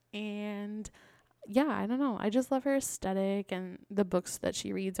 And yeah, I don't know. I just love her aesthetic, and the books that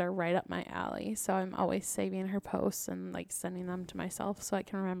she reads are right up my alley. So I'm always saving her posts and like sending them to myself so I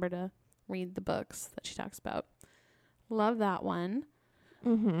can remember to read the books that she talks about. Love that one.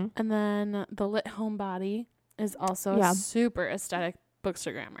 And then the Lit Homebody is also a super aesthetic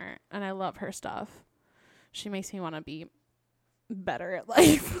bookstagrammer, and I love her stuff. She makes me want to be better at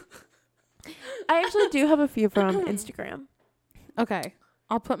life. I actually do have a few from Instagram. Okay.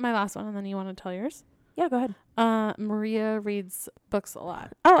 I'll put my last one, and then you want to tell yours? Yeah, go ahead. Maria reads books a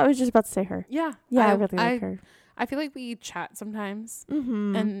lot. Oh, I was just about to say her. Yeah. Yeah, I really like her. I feel like we chat sometimes,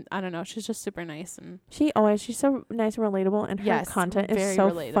 and I don't know, she's just super nice, and she's so nice and relatable, and her content is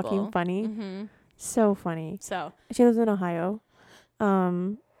so relatable. Fucking funny. So funny. So she lives in Ohio,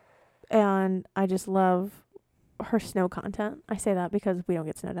 and I just love her snow content. I say that because we don't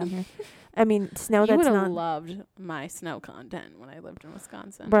get snow down here. I mean, snow that's not. You would have loved my snow content when I lived in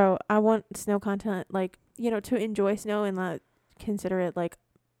Wisconsin. Bro, I want snow content, like, you know, to enjoy snow and not consider it like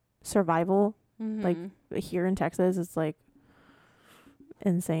survival. Like here in Texas, it's like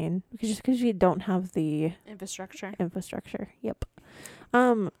insane because you don't have the infrastructure. Yep.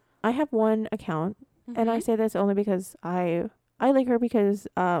 I have one account, and I say this only because I like her because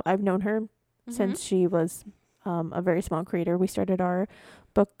I've known her since she was a very small creator. We started our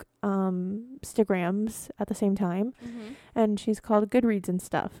book Instagrams at the same time, and she's called Goodreads and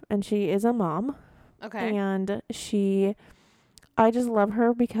stuff, and she is a mom. Okay. And she I just love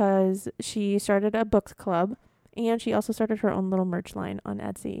her because she started a books club and she also started her own little merch line on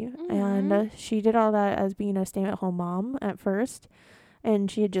Etsy. Mm-hmm. And she did all that as being a stay-at-home mom at first.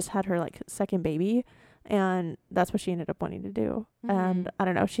 And she had just had her like second baby. And that's what she ended up wanting to do. Mm-hmm. And I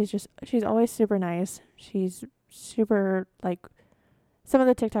don't know. She's always super nice. She's super like, some of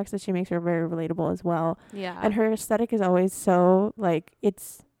the TikToks that she makes are very relatable as well. Yeah. And her aesthetic is always so like,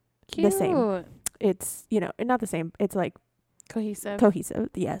 it's cute. the same. It's, you know, not the same. It's like cohesive.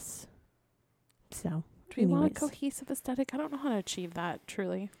 Yes. So do we want a cohesive aesthetic? I don't know how to achieve that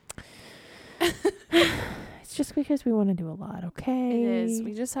truly. It's just because we want to do a lot. Okay. It is.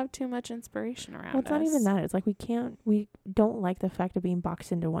 We just have too much inspiration around us. Well, it's not even that. It's like we don't like the fact of being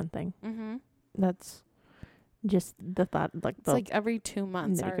boxed into one thing. Mm-hmm. That's just the thought. Like it's like every 2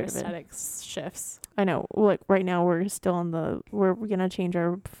 months our aesthetics shifts. I know. Like right now we're still on we're gonna change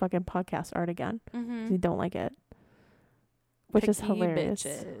our fucking podcast art again. Mm-hmm. We don't like it, which Picky is hilarious.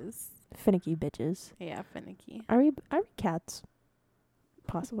 Bitches. Finicky bitches. Yeah, finicky. Are we cats?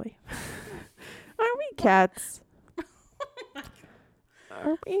 Possibly. Are we cats?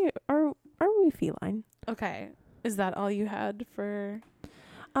 Are we feline? Okay. Is that all you had for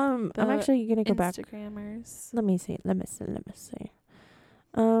I'm actually gonna go back. Instagrammers. Let me see.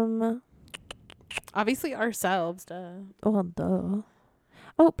 Obviously ourselves, duh. Well, duh.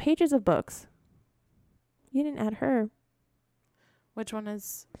 Oh, Pages of Books. You didn't add her. Which one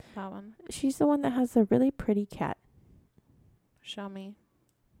is that one? She's the one that has the really pretty cat. Show me.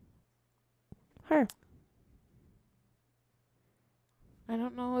 Her. I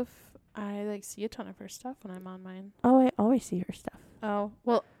don't know if I like see a ton of her stuff when I'm on mine. Oh, I always see her stuff. Oh,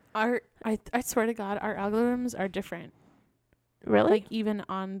 well, I swear to God, our algorithms are different. Really? Like even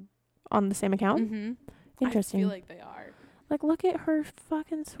on the same account? Mm-hmm. Interesting. I feel like they are. Like, look at her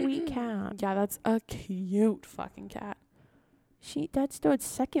fucking sweet cat. Yeah, that's a cute fucking cat. That's the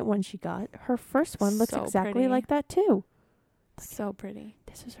second one she got. Her first one looks So exactly pretty. like that too. So pretty.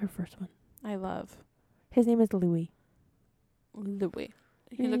 This is her first one. I love His name is Louis. Louis.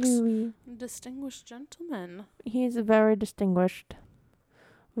 He looks distinguished gentleman. He's a very distinguished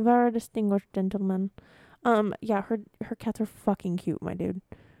gentleman. Yeah, her cats are fucking cute, my dude.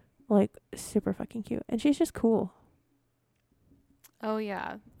 Like, super fucking cute. And she's just cool. Oh,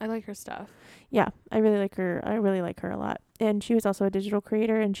 yeah. I like her stuff. Yeah, I really like her. I really like her a lot. And she was also a digital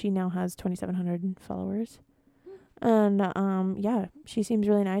creator, and she now has 2,700 followers. And, yeah, she seems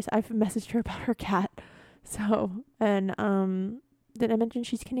really nice. I've messaged her about her cat. So, and, did I mention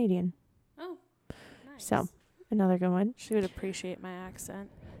she's Canadian? Oh, nice. So, another good one. She would appreciate my accent.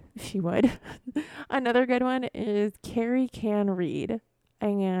 She would. Another good one is Carrie Can Read.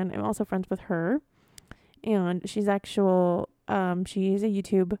 And I'm also friends with her. And she's she's a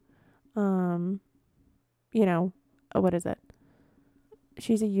YouTube, what is it?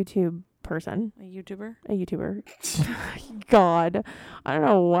 She's a YouTube person. A YouTuber? A YouTuber. God. I don't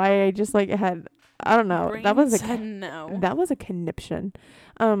know why I just had, I don't know. Brain That was no. That was a conniption.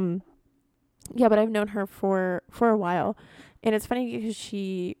 Yeah, but I've known her for a while. And it's funny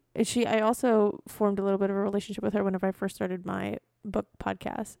because I also formed a little bit of a relationship with her whenever I first started my book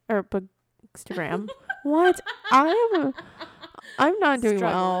podcast or book Instagram. What? I'm not doing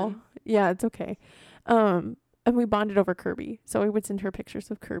well. Yeah, it's okay. And we bonded over Kirby. So I would send her pictures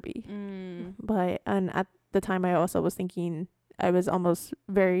of Kirby. And at the time I also was thinking, I was almost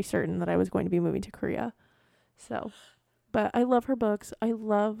very certain that I was going to be moving to Korea. So, but I love her books. I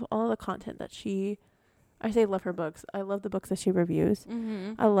love all the content that I say love her books. I love the books that she reviews.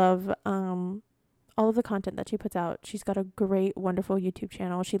 Mm-hmm. I love all of the content that she puts out. She's got a great, wonderful YouTube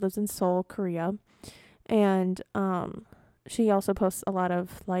channel. She lives in Seoul, Korea. And she also posts a lot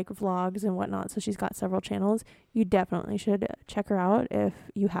of vlogs and whatnot. So she's got several channels. You definitely should check her out if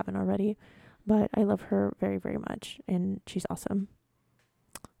you haven't already. But I love her very, very much. And she's awesome.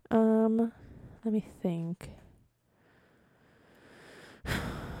 Let me think.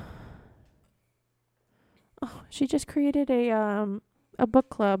 Oh, she just created a book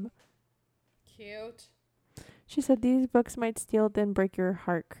club. Cute. She said these books might steal then break your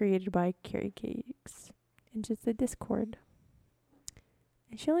heart, created by Carrie Cakes. And just the Discord.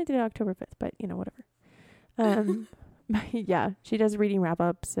 And she only did it October 5th, but whatever. Yeah, she does reading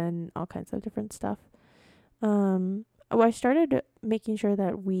wrap-ups and all kinds of different stuff. I started making sure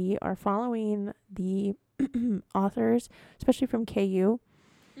that we are following the authors, especially from KU.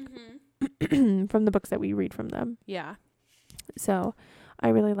 Mm-hmm. From the books that we read from them. Yeah. So I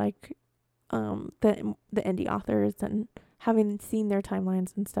really like the indie authors and having seen their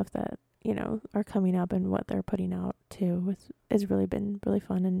timelines and stuff that, are coming up and what they're putting out too has really been really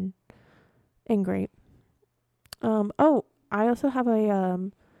fun and great. I also have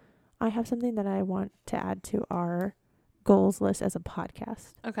I have something that I want to add to our goals list as a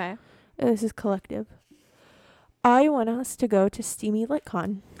podcast. Okay. This is collective. I want us to go to Steamy Lit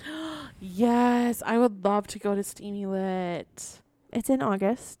Con. Yes, I would love to go to Steamy Lit. It's in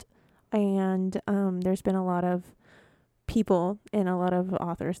August, and there's been a lot of people and a lot of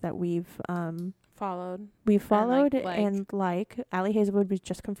authors that we've followed. And Allie Hazelwood was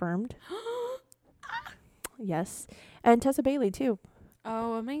just confirmed. Yes, and Tessa Bailey too.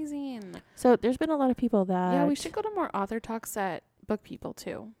 Oh, amazing! So there's been a lot of people that. Yeah, we should go to more author talks at Book People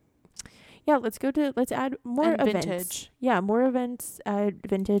too. Yeah, let's add more and events. Vintage. Yeah, more events at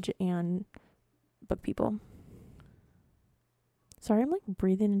Vintage and Book People. Sorry, I'm like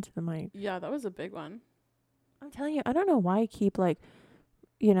breathing into the mic. Yeah, that was a big one. I'm telling you, I don't know why I keep breathing.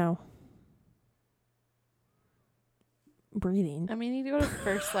 And we need to go to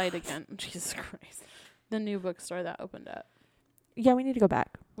First Light again. Jesus Christ. The new bookstore that opened up. Yeah, we need to go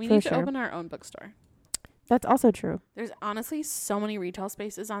back. We need to open our own bookstore. That's also true. There's honestly so many retail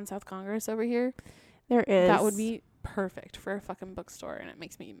spaces on South Congress over here. There is. That would be perfect for a fucking bookstore, and it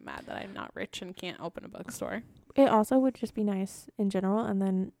makes me mad that I'm not rich and can't open a bookstore. It also would just be nice in general, and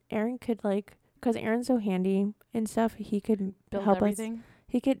then Aaron could because Aaron's so handy and stuff, he could build help everything. us.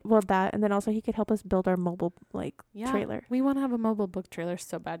 He could, and then also he could help us build our mobile trailer. We want to have a mobile book trailer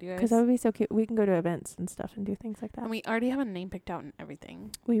so bad, you guys. Because that would be so cute. We can go to events and stuff and do things like that. And we already have a name picked out and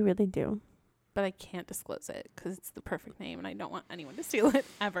everything. We really do. But I can't disclose it because it's the perfect name and I don't want anyone to steal it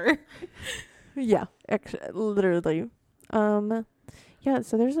ever. Yeah, actually, literally. Yeah,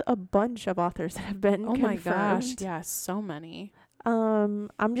 so there's a bunch of authors that have been confirmed. My gosh. Yeah, so many. I'm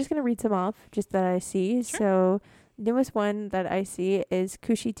just going to read some off just that I see. Sure. So newest one that I see is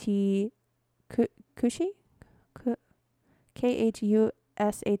Kushi T. Kushi? Khushi?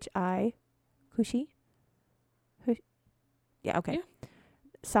 Kushi? Yeah, okay. Yeah.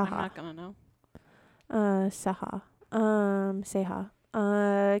 Saha. I'm not gonna know. Saha. Seha.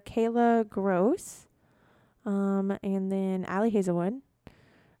 Kayla Gross. And then Allie Hazelwood.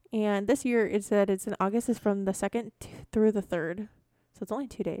 And this year it said it's in August is from the 2nd through the 3rd. So it's only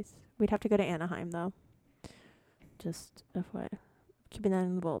 2 days. We'd have to go to Anaheim though. Just FYI. Keeping that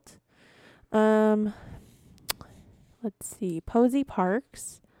in the vault. Let's see. Posey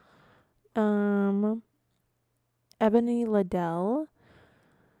Parks. Ebony Liddell.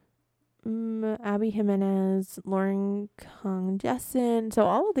 Abby Jimenez, Lauren Kung Jessen. So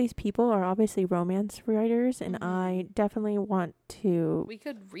all of these people are obviously romance writers, and I definitely want to. We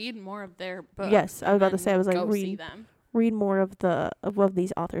could read more of their books. Yes, I was about to say. I was like, read more of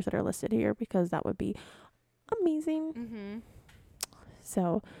these authors that are listed here because that would be amazing. Mm-hmm.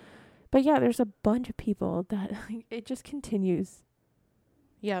 So, but yeah, there's a bunch of people that it just continues.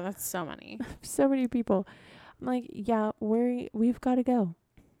 Yeah, that's so many. So many people. I'm like, yeah, we've got to go.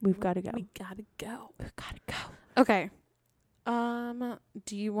 We've got to go. We gotta go. We've got to go. Okay.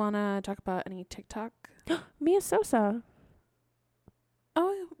 Do you want to talk about any TikTok? Mia Sosa.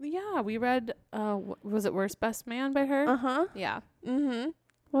 Oh, yeah. We read, was it Worst Best Man by her? Uh-huh. Yeah. Mm-hmm.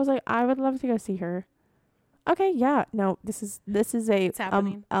 I was like, I would love to go see her. Okay, yeah. No, this is It's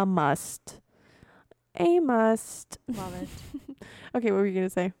happening. A must. A must. Love it. Okay, what were you going to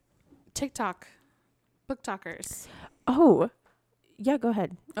say? TikTok. Book talkers. Oh. Yeah, go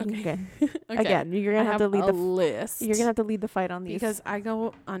ahead. Okay. Again, you're gonna have to lead the list. You're gonna have to lead the fight on these because I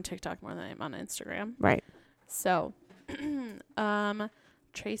go on TikTok more than I'm on Instagram. Right. So,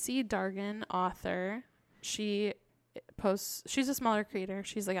 Tracy Dargan, author. She posts. She's a smaller creator.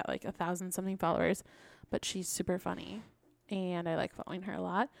 She's got 1,000 something followers, but she's super funny, and I like following her a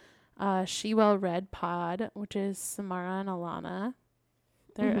lot. She Well Read Pod, which is Samara and Alana.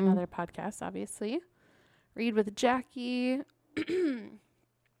 They're another podcast, obviously. Read with Jackie.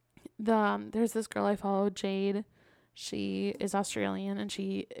 There's this girl I follow, Jade. She is Australian and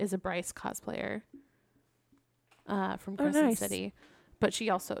she is a Bryce cosplayer from Crescent City, but she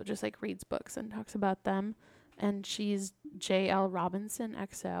also just reads books and talks about them. And she's JL Robinson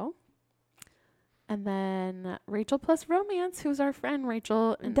XO. And then Rachel Plus Romance, who's our friend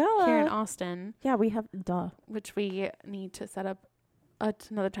Rachel here in Austin. Yeah, we have which we need to set up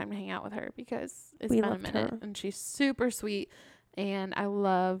another time to hang out with her because it's been a minute. And she's super sweet. And I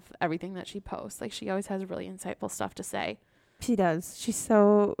love everything that she posts. She always has really insightful stuff to say. She does. She's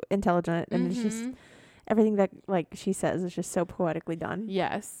so intelligent. And it's just everything that she says is just so poetically done.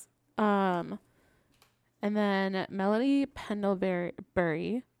 Yes. And then Melody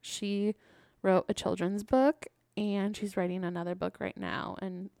Pendlebury, she wrote a children's book. And she's writing another book right now.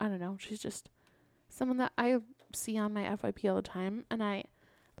 And I don't know. She's just someone that I see on my FYP all the time. And I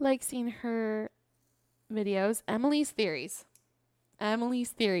like seeing her videos. Emily's Theories.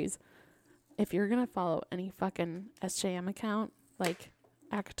 If you're going to follow any fucking SJM account, like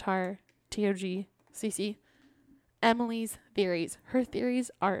Akatar, TOG, CC, Emily's Theories. Her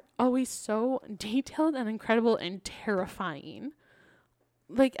theories are always so detailed and incredible and terrifying.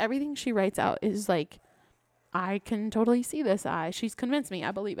 Like, everything she writes out is like, I can totally see this. She's convinced me.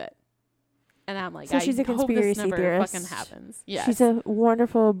 I believe it. And I'm like, so she's a conspiracy theorist. Fucking happens. Yes. She's a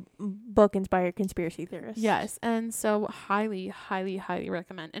wonderful book-inspired conspiracy theorist. Yes. And so highly, highly, highly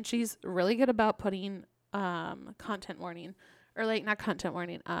recommend. And she's really good about putting content warning, or like not content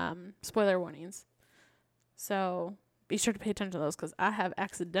warning, spoiler warnings. So be sure to pay attention to those, because I have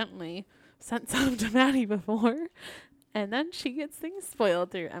accidentally sent some to Maddie before. And then she gets things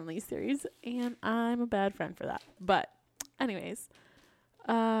spoiled through Emily's Theories. And I'm a bad friend for that. But anyways,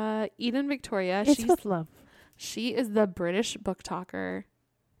 Eden Victoria. It's with love. She is the British book talker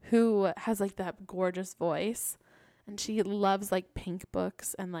who has like that gorgeous voice. And she loves like pink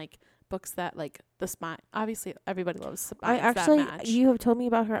books and like books that like the spine. Obviously, everybody loves spines. You have told me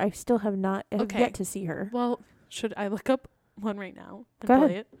about her. I still have not yet to see her. Well, should I look up one right now and Go play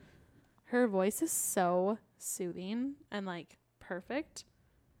ahead. it? Her voice is so soothing and like perfect.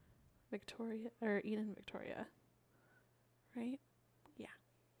 Eden Victoria. Right? Yeah.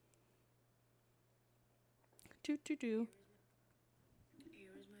 Here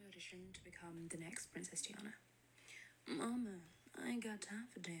is my audition to become the next Princess Diana. Mama, I ain't got time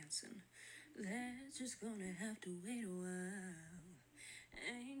for dancing. That's just gonna have to wait a while.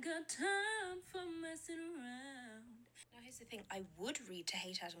 Ain't got time for messing around. Now here's the thing, I would read To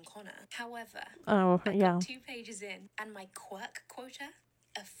Hate Adam Connor. However, I got 2 pages in and my quirk quota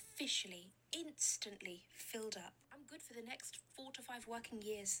officially, instantly filled up. I'm good for the next 4 to 5 working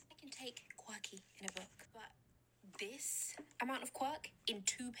years. I can take quirky in a book, but this amount of quirk in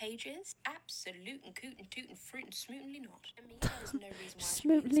 2 pages? Absolute and coot and toot and fruit and smootin'ly not. I mean, there's no reason why I should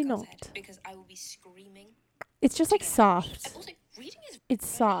read this girl's head, because I will be screaming. It's just like soft. And also, reading is... It's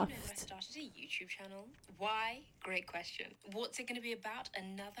soft. You know, I started a YouTube channel. Why? Great question. What's it going to be about?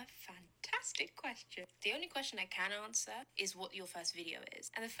 Another fantastic question. The only question I can answer is what your first video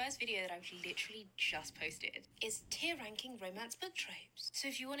is. And the first video that I've literally just posted is tier ranking romance book tropes. So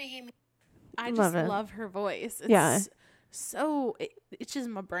if you want to hear me... I just love her voice. It's so... It itches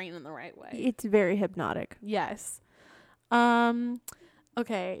my brain in the right way. It's very hypnotic. Yes.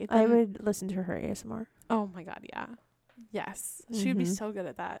 Okay. I would listen to her ASMR. Oh my God, yeah. Yes. She would be so good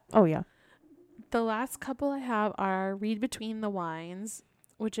at that. Oh, yeah. The last couple I have are Read Between the Wines,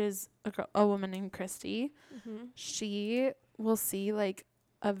 which is a woman named Christy. Mm-hmm. She will see like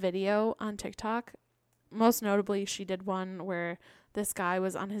a video on TikTok. Most notably, she did one where this guy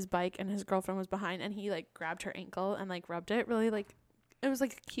was on his bike and his girlfriend was behind, and he like grabbed her ankle and like rubbed it really like... It was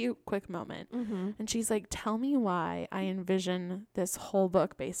like a cute, quick moment. Mm-hmm. And she's like, tell me why I envision this whole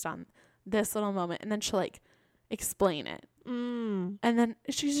book based on this little moment. And then she'll like explain it. And then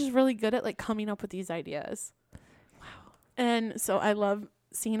she's just really good at like coming up with these ideas. Wow. And so I love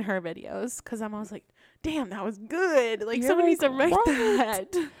seeing her videos, because I'm always like, damn, that was good. Like, someone needs to write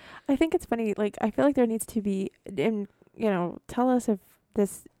that. I think it's funny. Like, I feel like there needs to be, and tell us if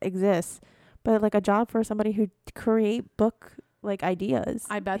this exists, but like a job for somebody who create book like ideas.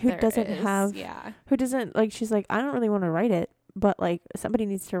 I bet who there doesn't is. have who doesn't like, she's like, I don't really want to write it, but like somebody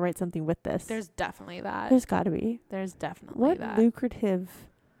needs to write something with this. There's definitely that. There's got to be. There's definitely what that. What lucrative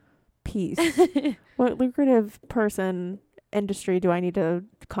piece, what lucrative person, industry do I need to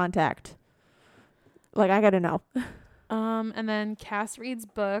contact? Like, I got to know. And then Cass reads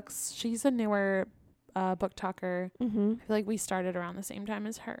books. She's a newer book talker. Mm-hmm. I feel like we started around the same time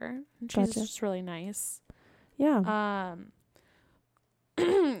as her. And she's just really nice. Yeah.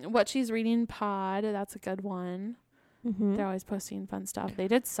 What She's Reading pod, that's a good one. Mm-hmm. They're always posting fun stuff. They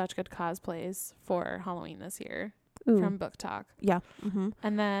did such good cosplays for Halloween this year. Ooh. From Book Talk. Yeah. Mm-hmm.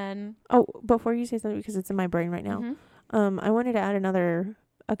 And then... Oh, before you say something, because it's in my brain right now, I wanted to add another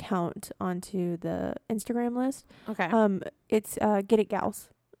account onto the Instagram list. Okay. It's Get It Gals,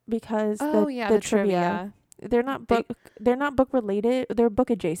 because the trivia. They're not book related. They're book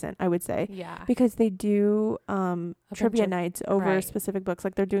adjacent, I would say. Yeah. Because they do trivia nights over specific books.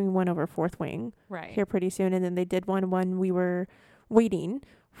 Like, they're doing one over Fourth Wing here pretty soon, and then they did one when we were waiting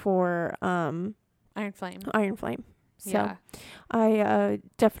for Iron Flame. So I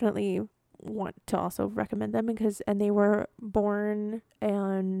definitely want to also recommend them, and they were born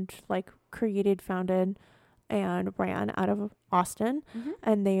and like created, founded, and ran out of Austin,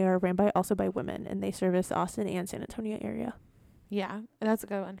 and they are ran by women, and they service the Austin and San Antonio area. Yeah, that's a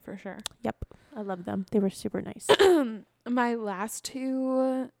good one for sure. Yep, I love them. They were super nice. My last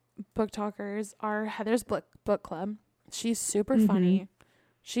 2 book talkers are Heather's book club. She's super funny.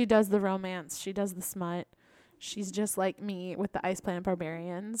 She does the romance. She does the smut. She's just like me with the Ice Planet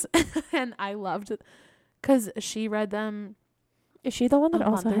Barbarians. And I loved it because she read them. Is she the one that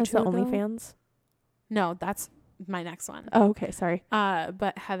also has the OnlyFans? No, that's my next one. Oh, okay. Sorry.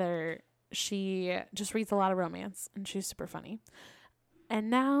 But Heather, she just reads a lot of romance and she's super funny. And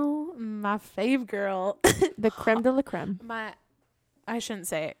now my fave girl, the creme de la creme. I shouldn't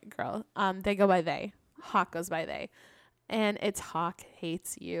say it, girl. They go by they. Hawk goes by they. And it's Hawk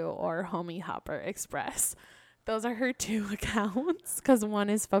Hates You or Homie Hopper Express. Those are her 2 accounts because one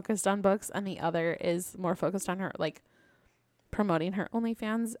is focused on books and the other is more focused on her, like, promoting her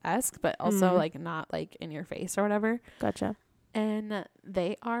OnlyFans-esque, but also, like, not, like, in your face or whatever. Gotcha. And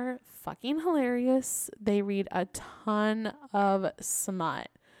they are fucking hilarious. They read a ton of smut.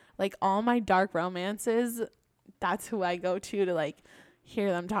 Like, all my dark romances, that's who I go to like,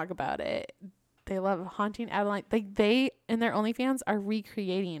 hear them talk about it. They love Haunting Adeline. Like, they, in their OnlyFans, are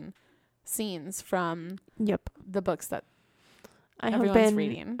recreating scenes from the books that everyone's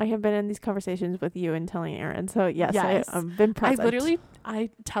reading. I have been in these conversations with you and telling Aaron. So, yes. I've been present.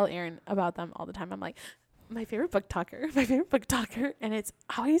 I tell Aaron about them all the time. I'm like, my favorite book talker. And it's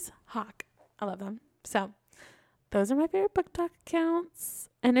always Hawk. I love them. So, those are my favorite book talk accounts.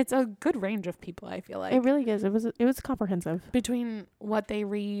 And it's a good range of people, I feel like. It really is. It was comprehensive. Between what they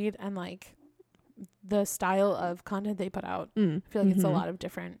read and, like, the style of content they put out. I feel like it's a lot of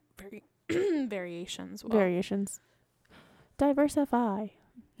different variations. Variations. Diversify.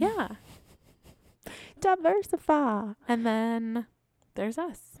 Yeah. Diversify. And then there's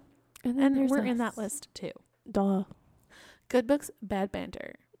us. And we're in that list too. Duh. Good books, bad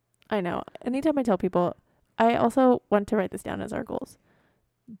banter. I know. Anytime I tell people, I also want to write this down as our goals.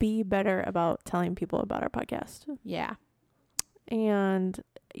 Be better about telling people about our podcast. Yeah. And,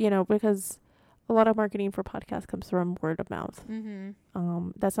 because a lot of marketing for podcasts comes from word of mouth.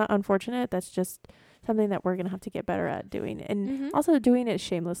 That's not unfortunate. That's just something that we're going to have to get better at doing. And also doing it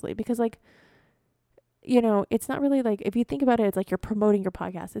shamelessly because, like, it's not really like, if you think about it, it's like you're promoting your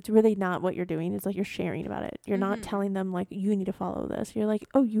podcast. It's really not what you're doing. It's like you're sharing about it. You're not telling them, like, you need to follow this. You're like,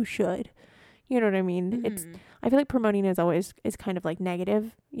 oh, you should. You know what I mean? I feel like promoting is kind of like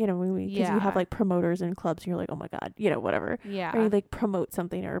negative, because you have like promoters and clubs and you're like, oh my God, whatever. Yeah. Or you like promote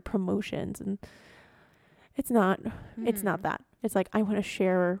something or promotions, and it's not that. It's like, I want to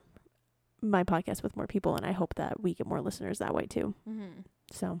share my podcast with more people and I hope that we get more listeners that way too.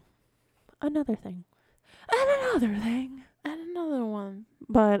 So another thing. And another one.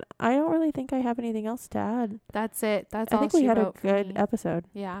 But I don't really think I have anything else to add. That's it. I think we had a good episode.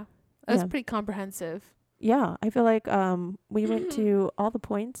 Yeah. It was pretty comprehensive. Yeah. I feel like we went to all the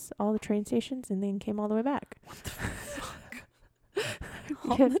points, all the train stations, and then came all the way back. What the fuck?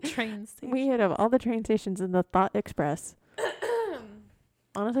 All the train stations. We hit up all the train stations in the Thought Express.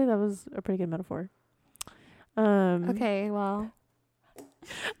 Honestly, that was a pretty good metaphor. Okay, well.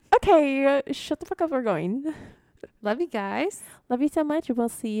 Okay, shut the fuck up. We're going. Love you guys. Love you so much. We'll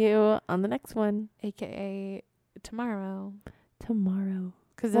see you on the next one. AKA tomorrow.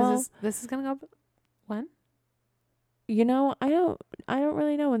 Because this is gonna go up when? I don't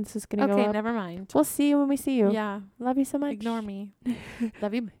really know when this is gonna go up. Okay, never mind. We'll see you when we see you. Yeah. Love you so much. Ignore me.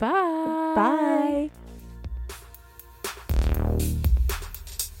 Love you. Bye. Bye.